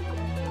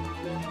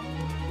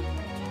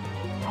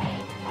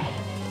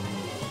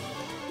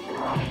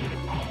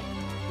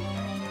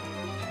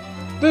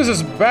 This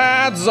is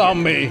bad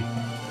zombie.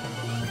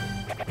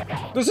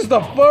 This is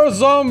the first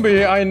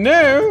zombie I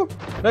knew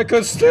that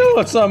could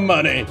steal some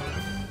money.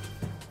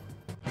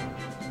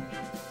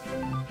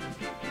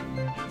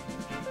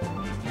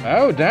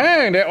 Oh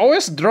dang, they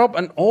always drop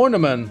an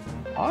ornament.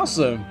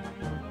 Awesome.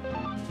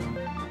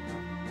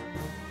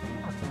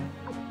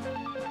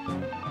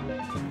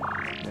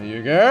 There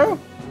you go.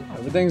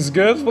 Everything's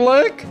good,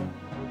 Flik.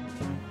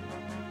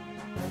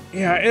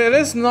 Yeah, it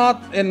is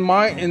not in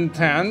my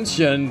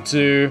intention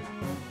to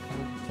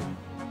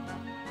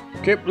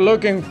keep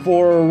looking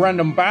for a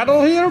random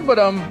battle here, but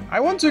I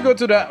want to go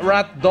to that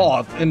red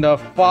dot in the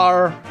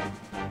far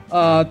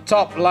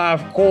top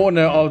left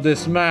corner of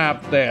this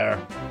map there.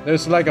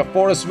 There's like a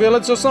forest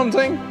village or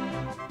something.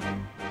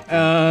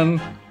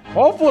 And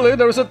hopefully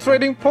there's a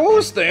trading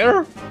post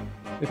there,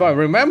 if I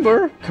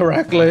remember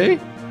correctly.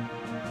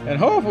 And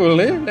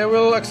hopefully they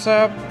will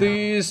accept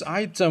this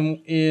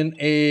item in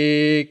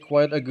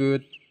quite a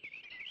good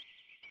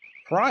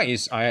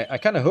price. I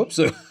kind of hope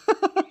so.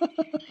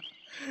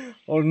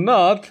 Or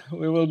not,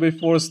 we will be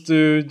forced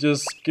to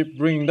just keep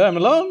bringing them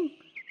along.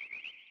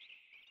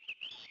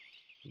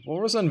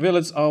 Forest and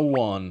village are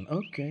one.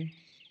 Okay.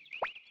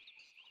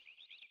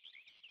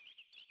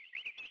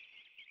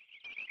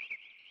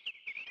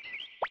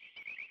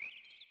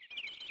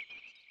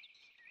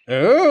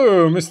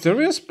 Oh,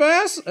 mysterious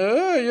pass?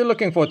 Oh, you're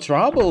looking for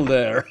trouble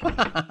there.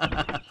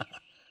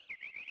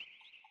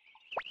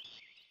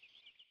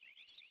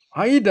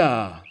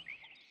 Aida.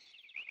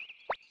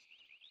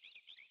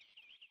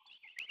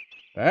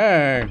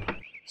 Dang.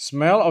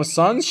 Smell of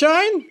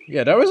sunshine?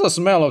 Yeah, there is a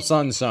smell of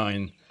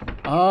sunshine.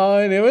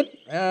 I knew it.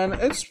 And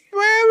it's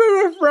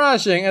very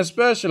refreshing,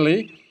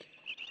 especially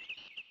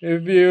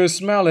if you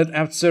smell it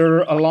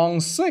after a long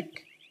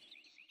sick.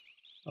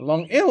 A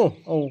long ill.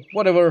 Or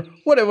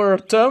whatever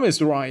term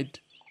is right.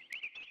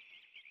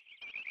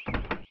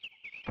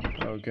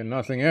 Okay,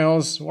 nothing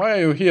else. Why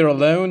are you here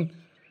alone?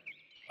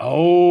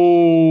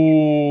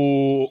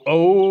 Oh,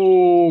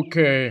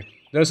 okay.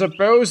 There's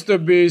supposed to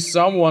be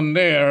someone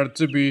there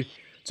to be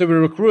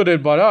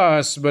recruited by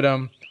us, but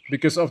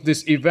because of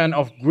this event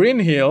of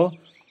Greenhill,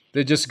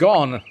 they're just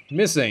gone,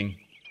 missing.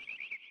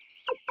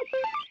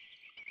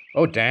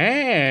 Oh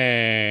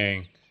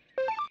dang!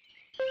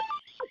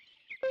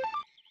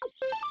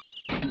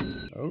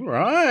 All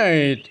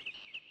right.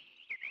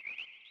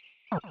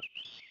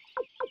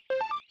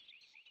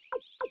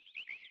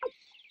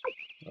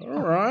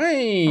 All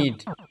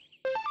right.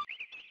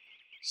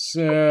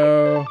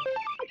 So.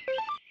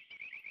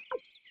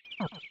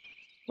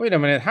 Wait a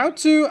minute, how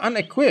to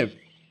unequip?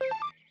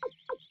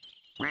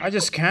 I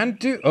just can't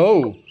do...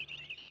 Oh.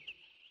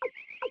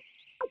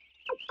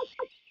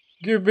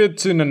 Give it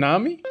to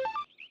Nanami?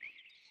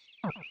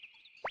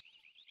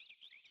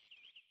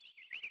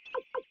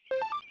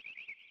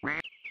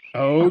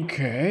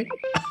 Okay.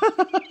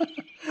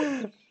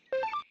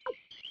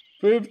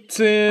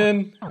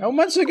 15... How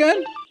much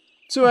again?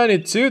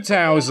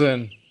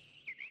 22,000.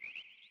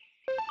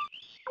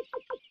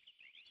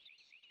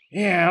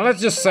 Yeah,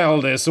 let's just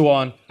sell this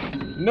one.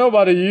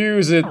 Nobody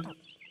use it.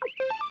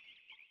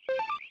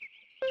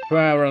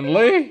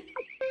 Apparently.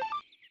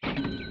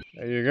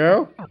 There you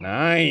go.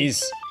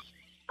 Nice.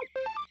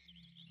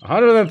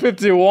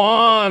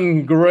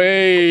 151.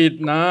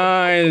 Great.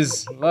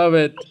 Nice. Love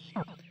it.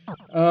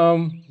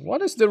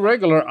 What is the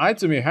regular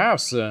item you have,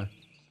 sir?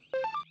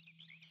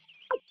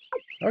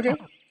 Okay.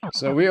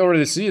 So we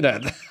already see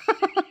that.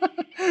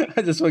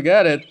 I just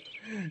forgot it.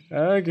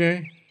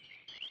 Okay.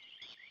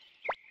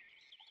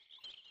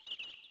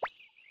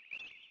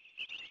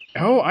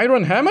 Oh,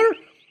 iron hammer?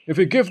 If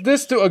you give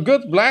this to a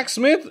good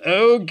blacksmith?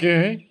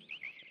 Okay.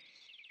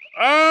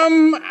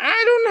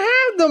 I don't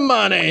have the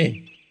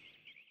money.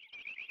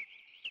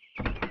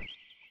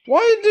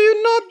 Why do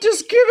you not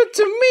just give it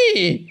to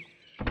me?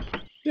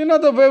 You're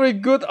not a very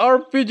good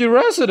RPG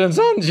resident,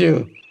 aren't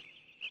you?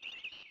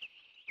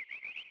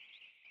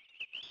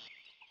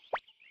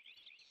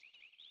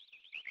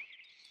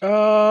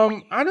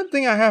 I don't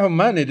think I have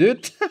money,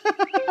 dude.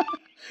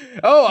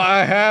 Oh,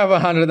 I have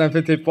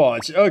 150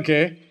 poch.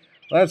 Okay.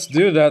 Let's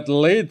do that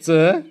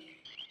later.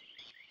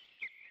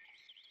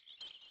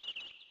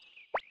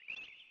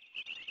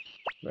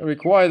 Very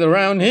quiet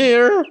around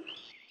here.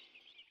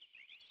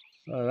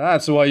 So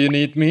that's why you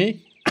need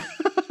me.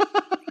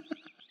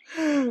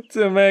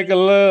 To make a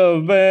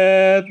little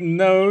bit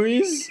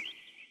noise.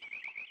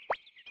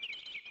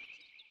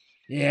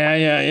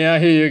 Yeah,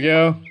 here you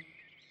go.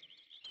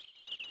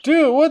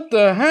 Dude, what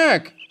the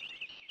heck?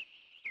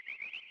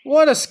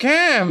 What a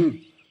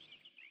scam!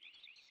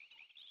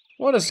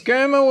 What a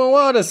scam and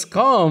what a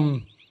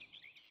scum!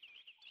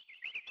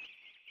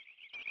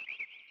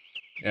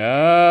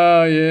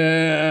 Oh,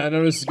 yeah,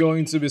 there is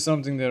going to be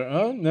something there.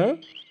 Oh, no?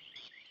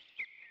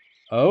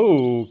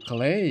 Oh,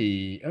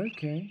 clay.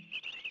 Okay.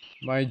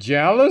 Am I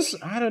jealous?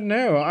 I don't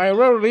know. I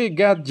rarely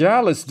get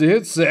jealous,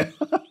 dude, so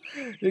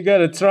you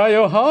gotta try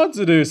your hard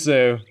to do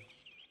so.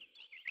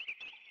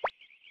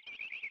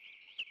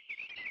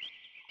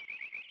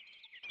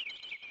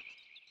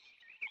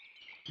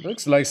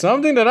 Looks like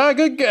something that I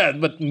could get,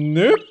 but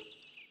nope.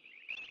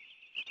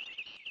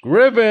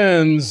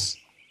 Griffins.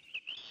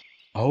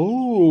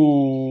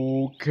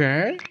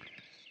 Okay.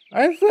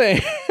 I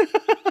think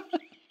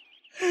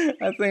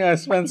I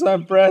spent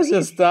some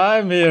precious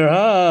time here,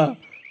 huh?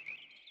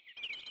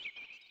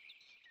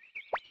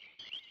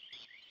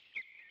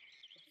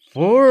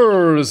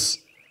 Furs.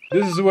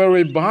 This is where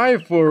we buy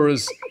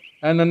furs.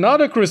 And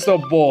another crystal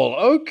ball.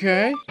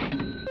 Okay.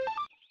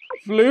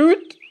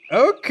 Flute.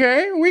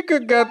 Okay, we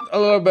could get a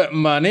little bit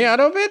money out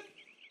of it.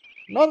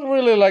 Not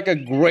really like a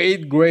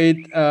great,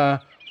 I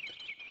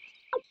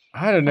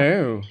don't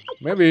know.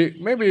 Maybe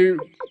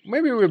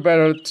we're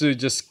better to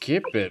just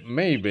keep it.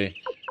 Maybe.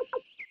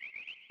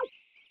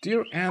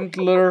 Deer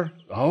antler.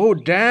 Oh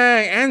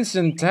dang!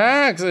 Ancient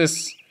tax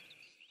is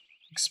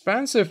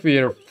expensive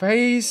here.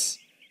 Face.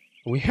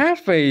 We have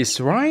face,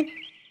 right?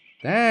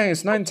 Dang,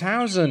 it's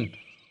 9,000.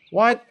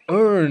 White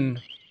urn.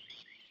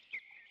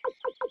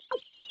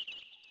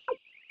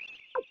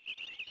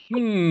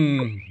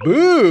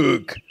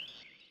 Book.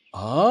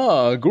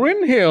 Ah,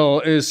 Greenhill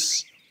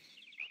is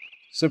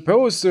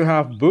supposed to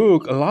have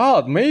book a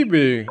lot,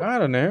 maybe. I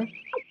don't know.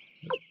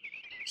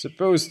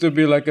 Supposed to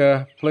be like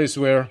a place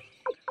where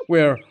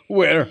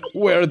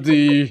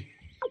the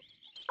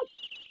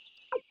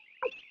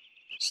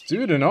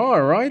student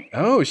are, right?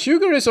 Oh,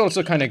 sugar is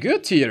also kind of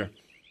good here.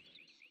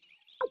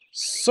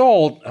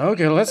 Salt.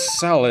 Okay, let's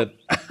sell it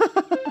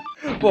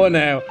for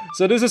now.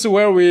 So this is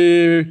where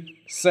we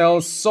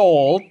sell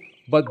salt,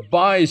 but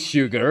buy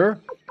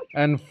sugar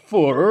and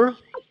fur.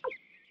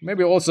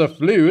 Maybe also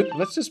flute.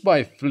 Let's just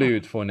buy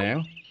flute for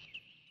now.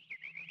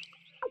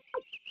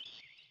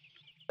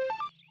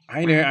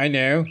 I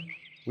know.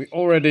 We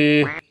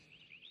already...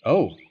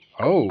 Oh,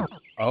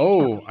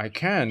 I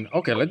can.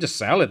 Okay, let's just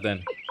sell it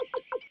then.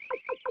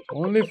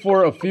 Only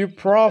for a few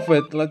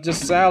profit, let's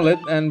just sell it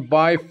and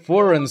buy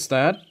fur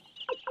instead.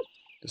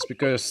 Just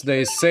because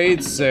they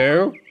said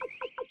so.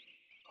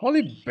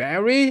 Holy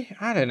berry?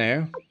 I don't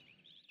know.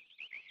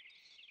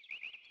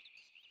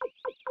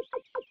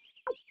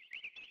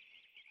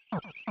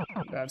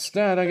 That's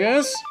that, I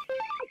guess.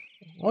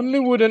 Only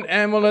wooden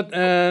amulet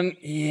and...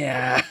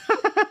 yeah.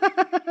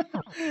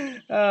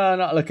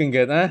 Not looking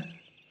good, eh?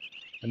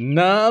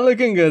 Not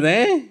looking good,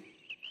 eh?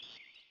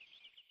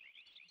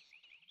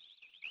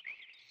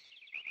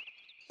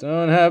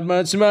 Don't have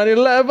much money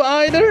left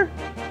either.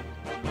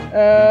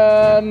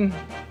 And...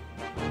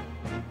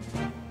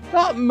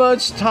 not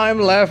much time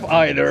left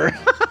either.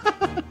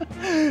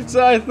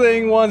 So I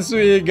think once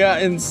we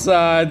get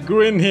inside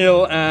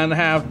Greenhill and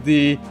have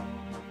the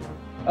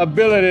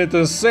ability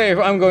to save,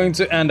 I'm going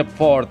to end the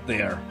part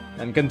there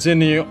and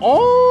continue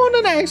on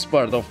the next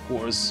part, of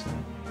course.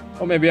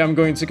 Or maybe I'm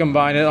going to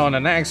combine it on the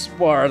next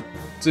part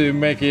to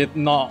make it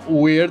not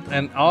weird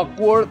and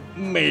awkward.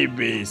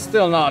 Maybe.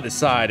 Still not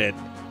decided.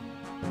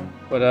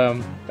 But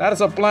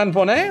that's a plan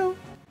for now.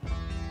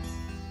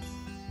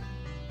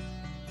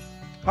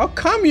 How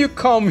come you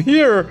come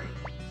here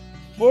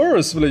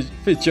first,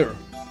 Feature?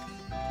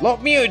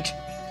 Lord Mute,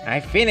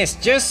 I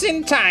finished just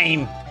in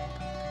time.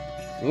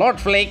 Lord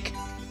Flik,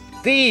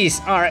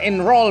 these are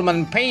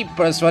enrollment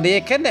papers for the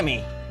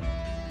academy.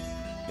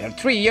 They're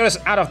 3 years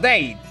out of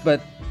date,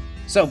 but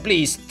so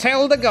please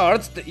tell the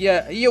guards that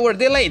you were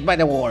delayed by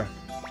the war.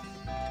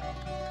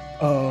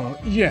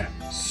 Yeah,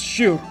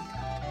 sure.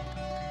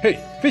 Hey,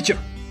 Feature,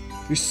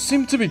 you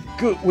seem to be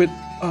good with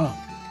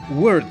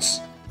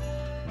words.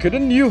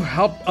 Couldn't you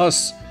help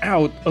us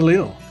out a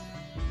little?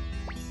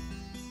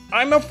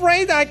 I'm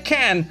afraid I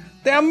can.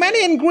 There are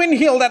many in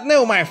Greenhill that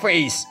know my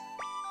face.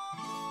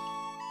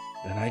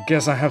 Then I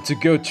guess I have to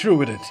go through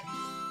with it.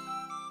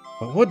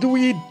 But what do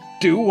we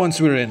do once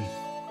we're in?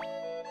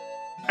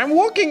 I'm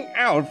walking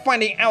out,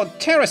 finding out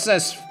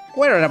Teresa's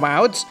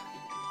whereabouts.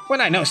 When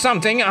I know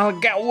something, I'll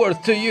get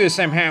word to you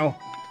somehow.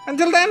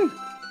 Until then,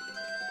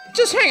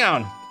 just hang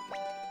on.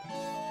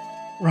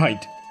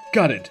 Right,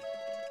 got it.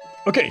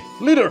 Okay,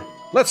 leader,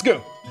 let's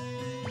go.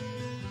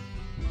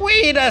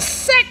 Wait a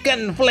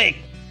second, Flik.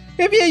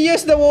 If you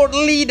use the word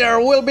leader,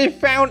 we'll be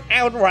found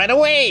out right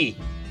away.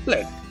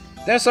 Look,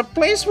 there's a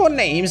place for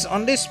names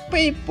on these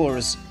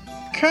papers.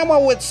 Come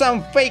up with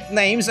some fake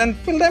names and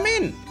fill them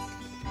in.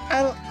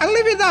 I'll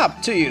leave it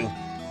up to you.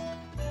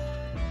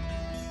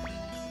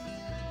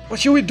 What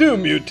should we do,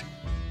 Mute?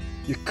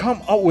 You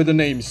come up with the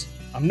names.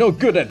 I'm no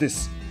good at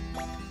this.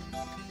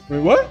 Wait,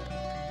 what?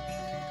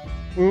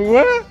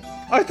 What?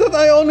 I thought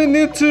I only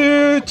need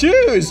to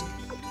choose.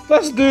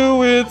 Let's do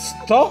with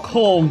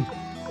Stockholm.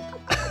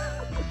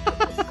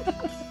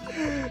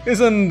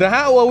 Isn't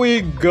that what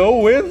we go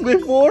with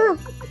before?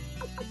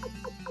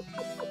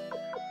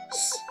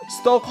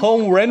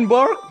 Stockholm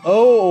Renbark?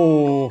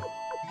 Oh,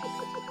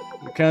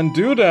 we can't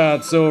do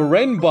that, so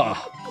Renba.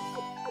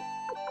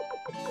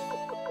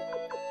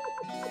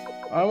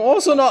 I'm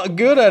also not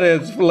good at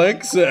it,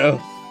 Flik,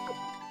 so...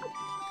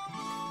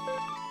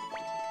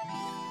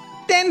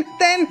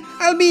 Then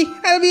I'll be,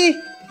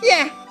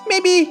 yeah,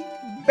 maybe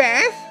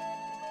Beth?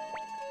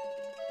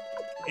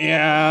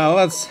 Yeah,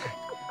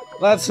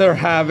 let's her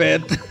have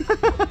it.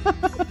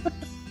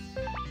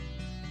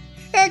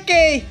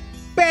 Okay,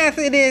 Beth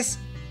it is.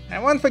 I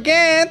won't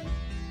forget.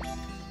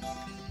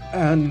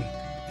 And...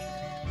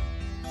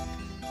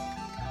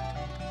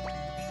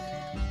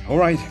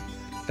 alright,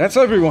 that's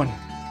everyone.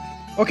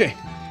 Okay,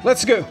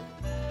 let's go.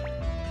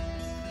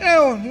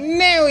 Oh,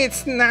 no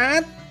it's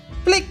not.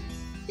 Flik,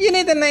 you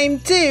need a name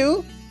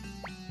too.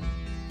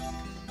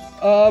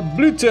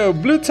 Bluto,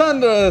 Blue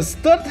Thunder,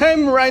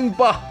 Studheim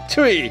Rheinbach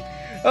 3.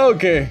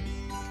 Okay.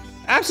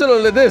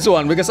 Absolutely this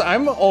one, because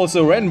I'm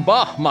also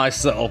Rheinbach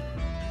myself.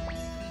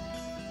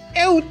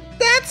 Oh,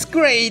 that's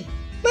great.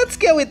 Let's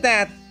go with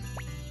that.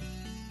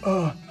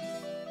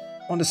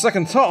 On the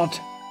second thought,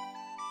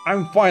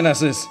 I'm fine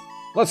as is.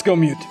 Let's go,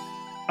 Mute.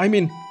 I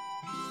mean,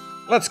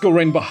 let's go,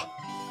 Rheinbach.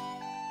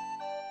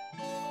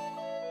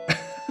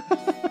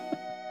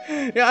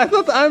 Yeah, I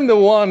thought I'm the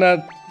one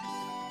that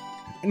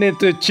need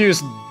to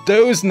choose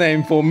those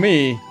names for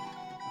me.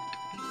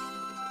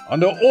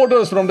 Under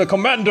orders from the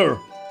commander,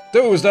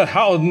 Those that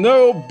have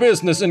no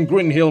business in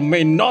Greenhill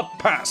may not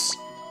pass.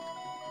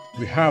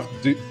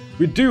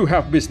 We do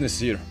have business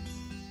here.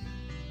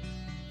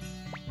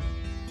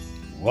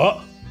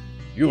 What?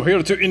 You're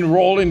here to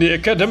enroll in the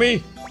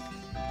academy?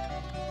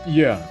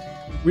 Yeah,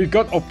 we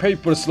got our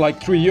papers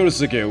like 3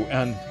 years ago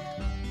and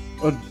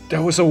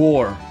there was a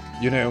war,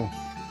 you know.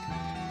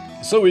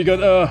 So we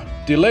got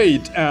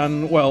delayed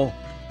and, well,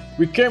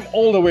 we came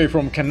all the way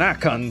from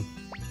Kanakan.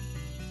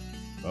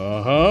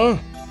 Uh-huh.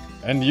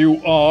 And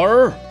you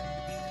are?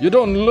 You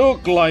don't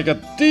look like a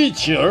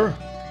teacher.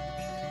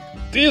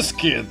 These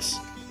kids,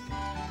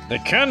 they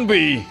can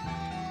be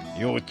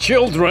your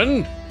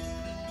children.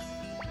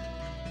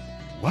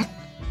 What?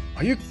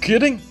 Are you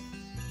kidding?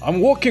 I'm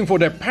working for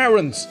their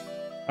parents.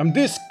 I'm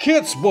this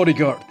kid's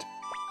bodyguard.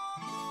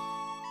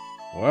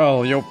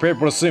 Well, your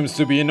paper seems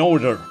to be in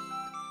order.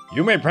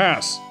 You may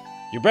pass.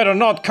 You better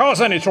not cause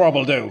any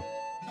trouble, though.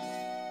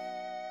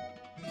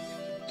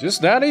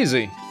 Just that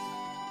easy.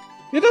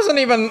 He doesn't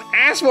even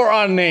ask for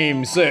our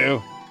name,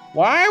 so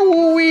why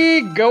would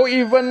we go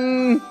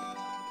even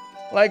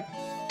like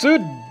too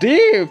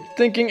deep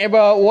thinking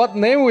about what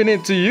name we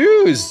need to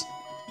use?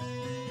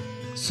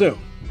 So,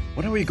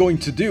 what are we going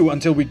to do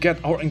until we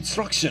get our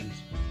instructions?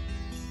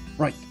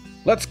 Right,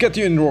 let's get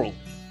you enrolled.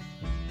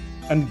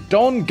 And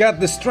don't get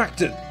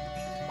distracted.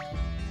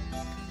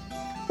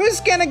 Who's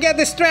gonna get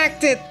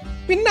distracted?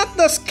 We're not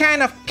those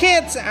kind of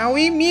kids, are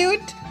we,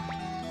 Mute?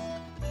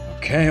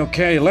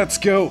 Okay, let's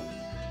go.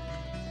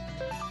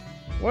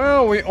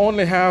 Well, we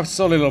only have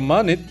so little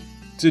money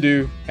to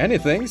do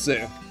anything,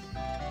 so...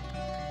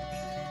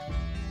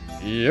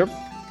 Yep.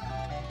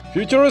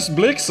 Future is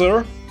bleak,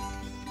 sir.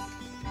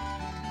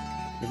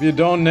 If you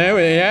don't know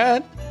it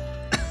yet.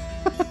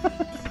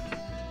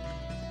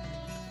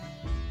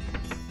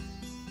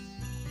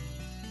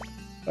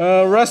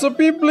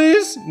 Recipe,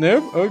 please?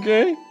 Nope,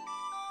 okay.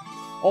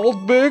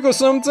 Old book or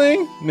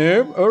something?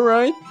 Nope,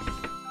 alright.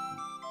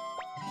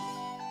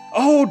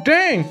 Oh,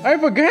 dang! I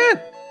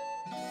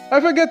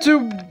forgot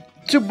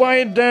to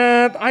buy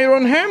that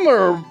iron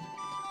hammer.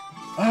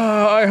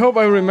 I hope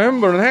I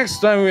remember next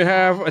time we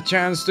have a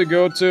chance to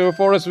go to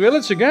Forest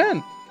Village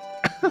again.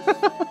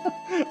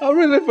 I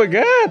really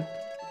forgot.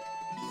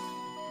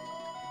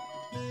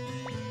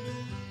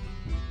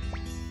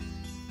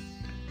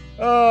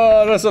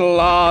 There's a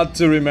lot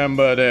to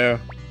remember there.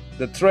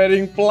 The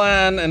trading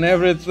plan and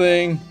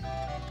everything.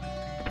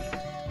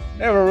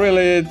 Never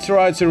really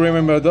tried to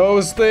remember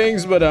those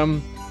things, but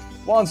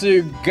once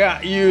you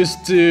got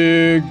used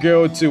to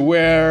go to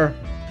where,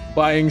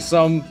 buying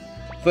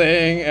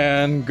something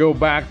and go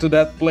back to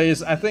that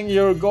place, I think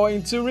you're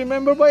going to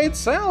remember by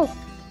itself.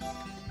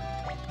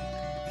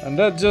 And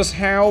that's just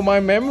how my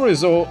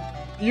memories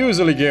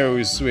usually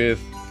goes with.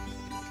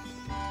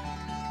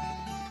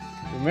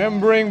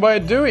 Remembering by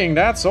doing,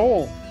 that's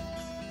all.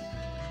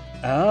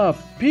 Ah,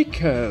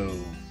 Pico.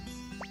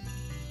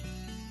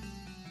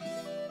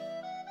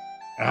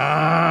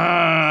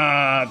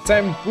 Ah,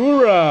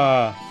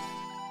 tempura.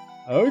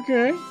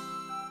 Okay.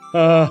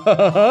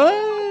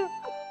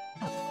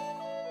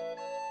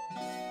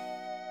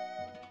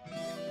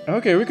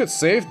 Okay, we could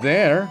save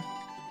there.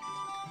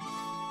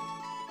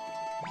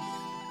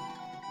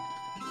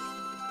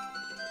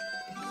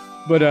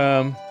 But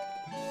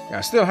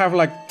I still have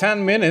like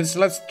 10 minutes.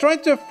 Let's try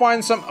to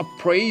find some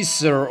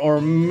appraiser or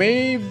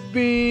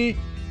maybe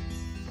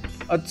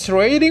a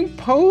trading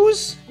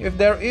post if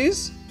there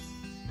is.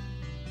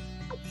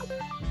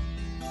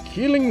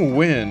 Killing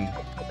Wind.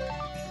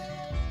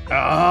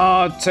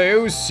 Ah,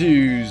 toe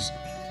shoes.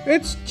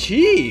 It's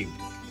cheap.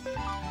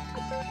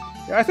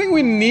 I think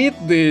we need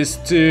this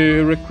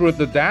to recruit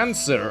the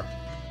dancer.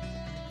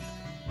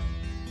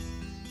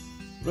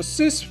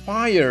 Resist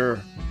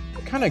fire.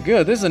 Kinda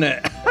good, isn't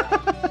it?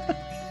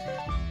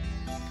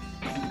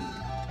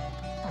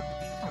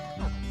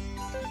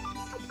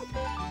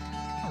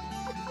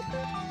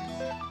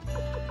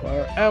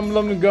 Fire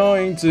Emblem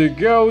going to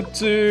go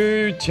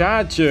to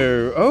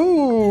Chaco.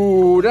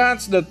 Oh,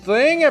 that's the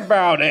thing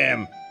about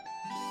him.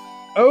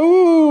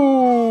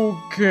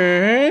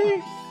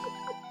 Okay.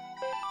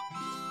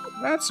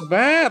 That's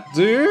bad,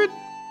 dude.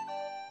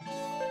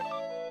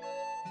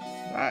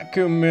 That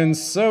could mean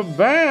so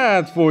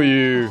bad for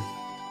you.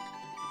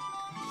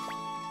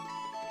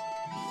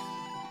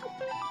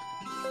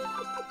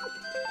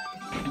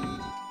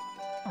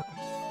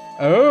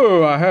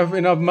 Oh, I have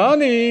enough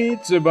money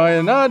to buy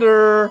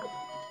another.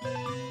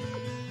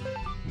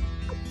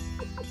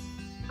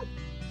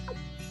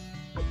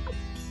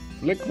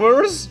 Flik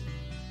first.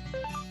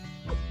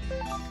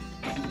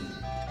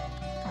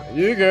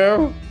 There you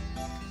go.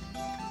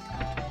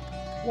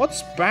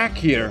 What's back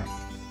here?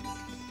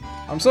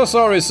 I'm so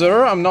sorry,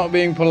 sir. I'm not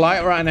being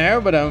polite right now,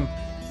 but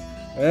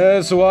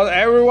it's what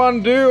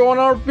everyone do on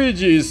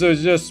RPG, so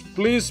just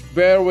please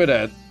bear with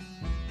it.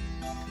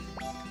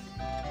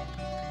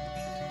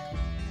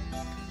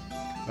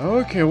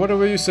 Okay,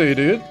 whatever you say,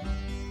 dude.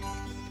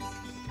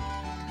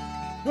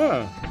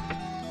 Huh.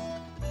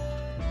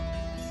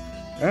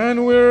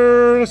 And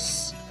we're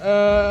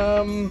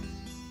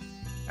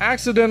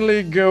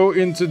accidentally go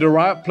into the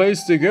right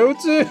place to go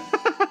to.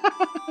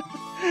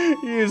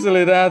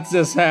 Usually that's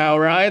just how,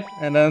 right?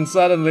 And then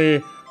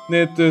suddenly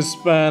need to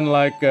spend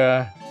like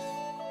a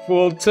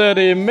full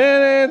 30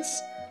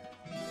 minutes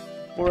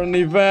for an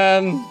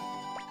event.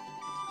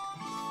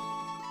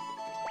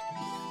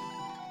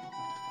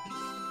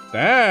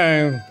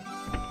 Dang.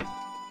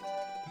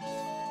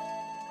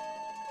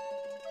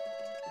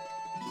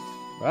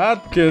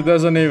 That kid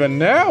doesn't even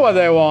know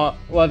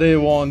what he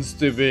wants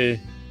to be.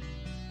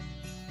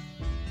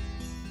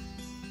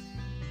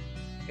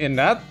 In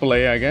that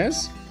play, I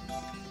guess.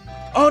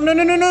 Oh, no,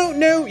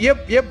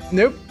 yep,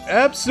 nope,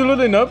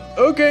 absolutely not.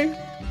 Okay,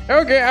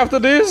 after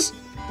this,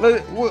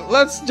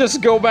 let's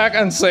just go back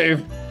and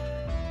save.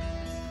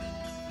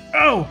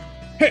 Oh,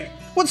 hey,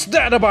 what's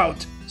that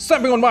about?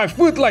 Stepping on my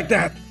foot like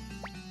that?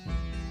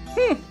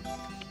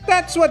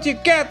 That's what you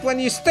get when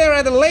you stare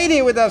at a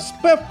lady with those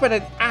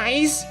purple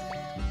eyes.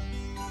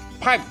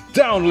 Pipe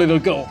down, little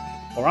girl,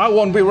 or I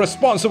won't be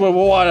responsible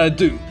for what I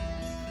do,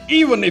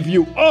 even if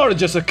you are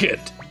just a kid.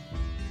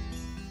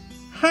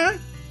 Huh?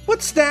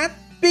 What's that,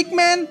 big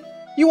man?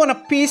 You want a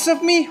piece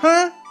of me,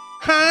 huh?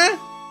 Huh?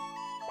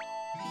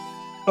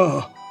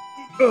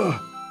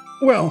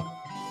 Well.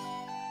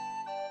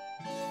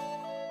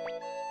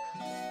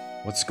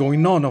 What's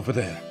going on over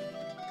there?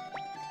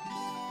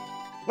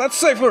 Let's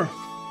save her.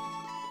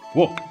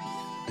 Whoa,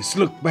 this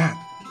look bad.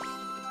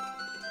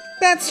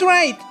 That's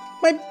right.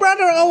 My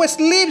brother always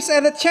leaps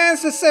at a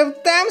chance to save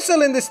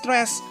damsel in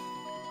distress.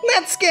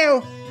 Let's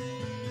go.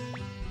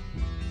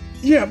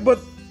 Yeah, but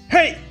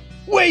hey,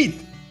 wait.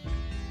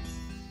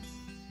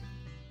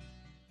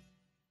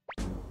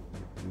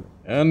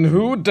 And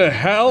who the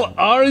hell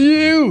are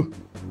you?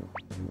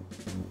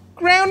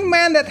 Grown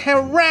men that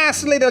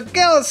harass little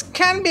girls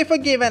can be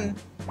forgiven.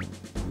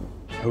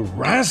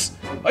 Harass?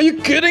 Are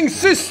you kidding?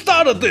 She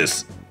started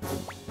this.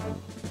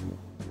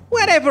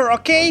 Whatever,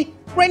 okay?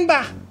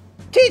 Rainbow,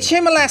 teach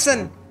him a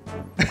lesson.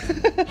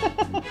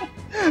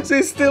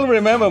 She still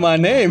remember my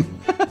name.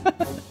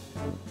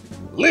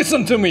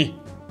 Listen to me.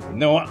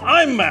 No,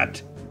 I'm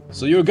mad.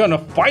 So you're gonna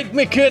fight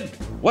me, kid?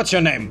 What's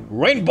your name?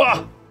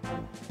 Rainbow?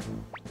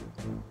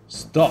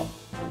 Stop.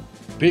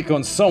 Pick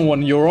on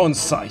someone your own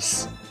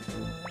size.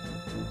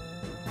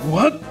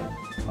 What?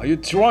 Are you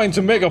trying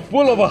to make a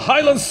fool of a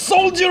Highland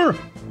soldier?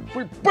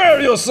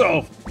 Prepare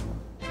yourself!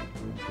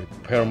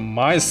 Prepare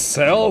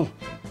myself?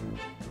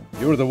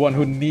 You're the one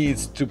who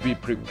needs to be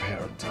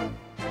prepared.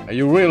 Are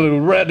you really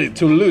ready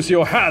to lose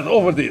your head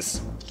over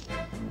this?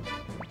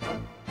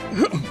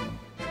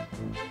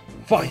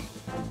 Fine.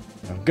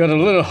 I've got a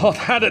little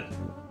hot-headed.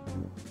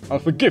 I'll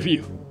forgive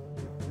you.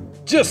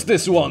 Just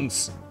this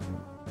once.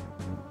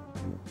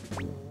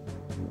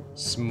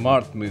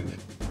 Smart move.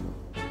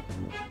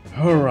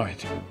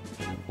 Alright.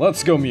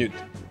 Let's go, Mute.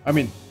 I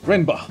mean,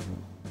 Rainbow.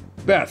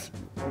 Beth.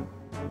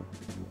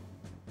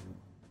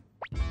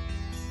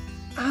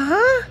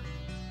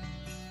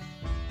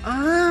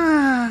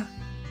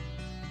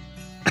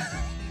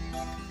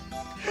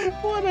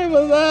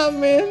 Whatever that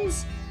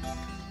means.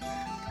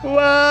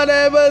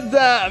 Whatever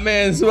that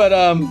means. But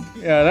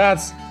yeah,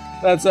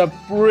 that's a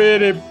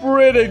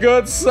pretty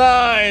good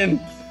sign.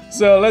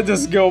 So let's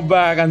just go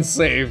back and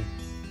save.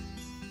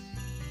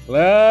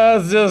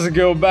 Let's just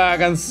go back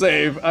and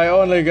save. I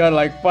only got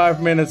like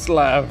 5 minutes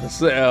left,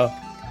 so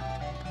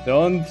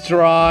don't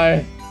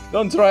try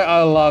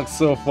our luck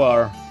so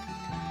far.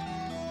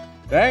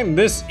 Dang,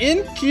 this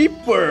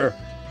innkeeper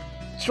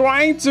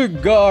trying to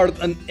guard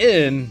an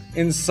inn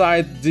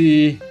inside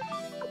the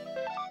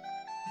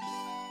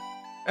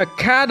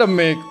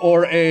academic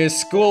or a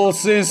school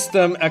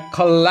system, a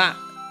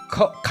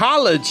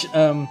college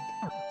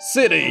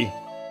city.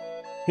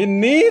 He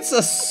needs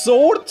a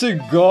sword to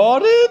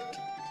guard it?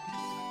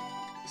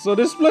 So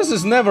this place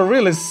is never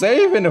really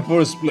safe in the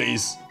first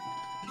place.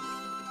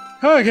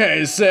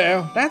 Okay,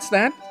 so that's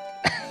that.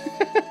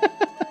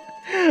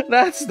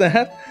 That's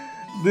that.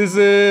 This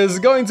is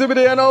going to be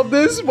the end of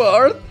this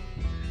part.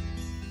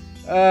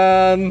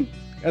 And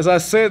as I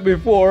said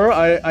before,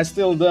 I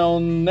still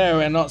don't know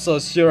and not so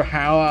sure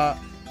how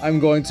I'm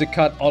going to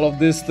cut all of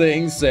these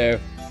things. So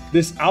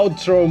this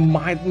outro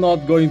might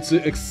not going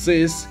to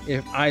exist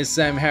if I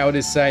somehow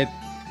decide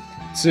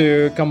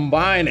to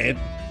combine it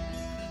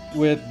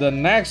with the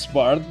next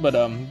part, but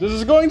this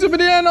is going to be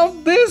the end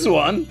of this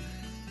one.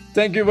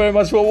 Thank you very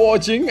much for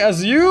watching.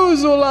 As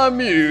usual, I'm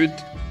Mute.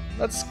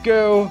 Let's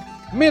go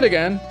meet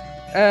again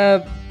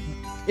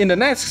in the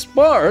next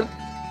part,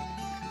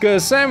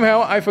 because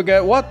somehow I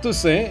forget what to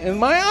say in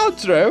my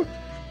outro.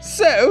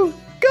 So,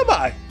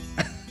 goodbye.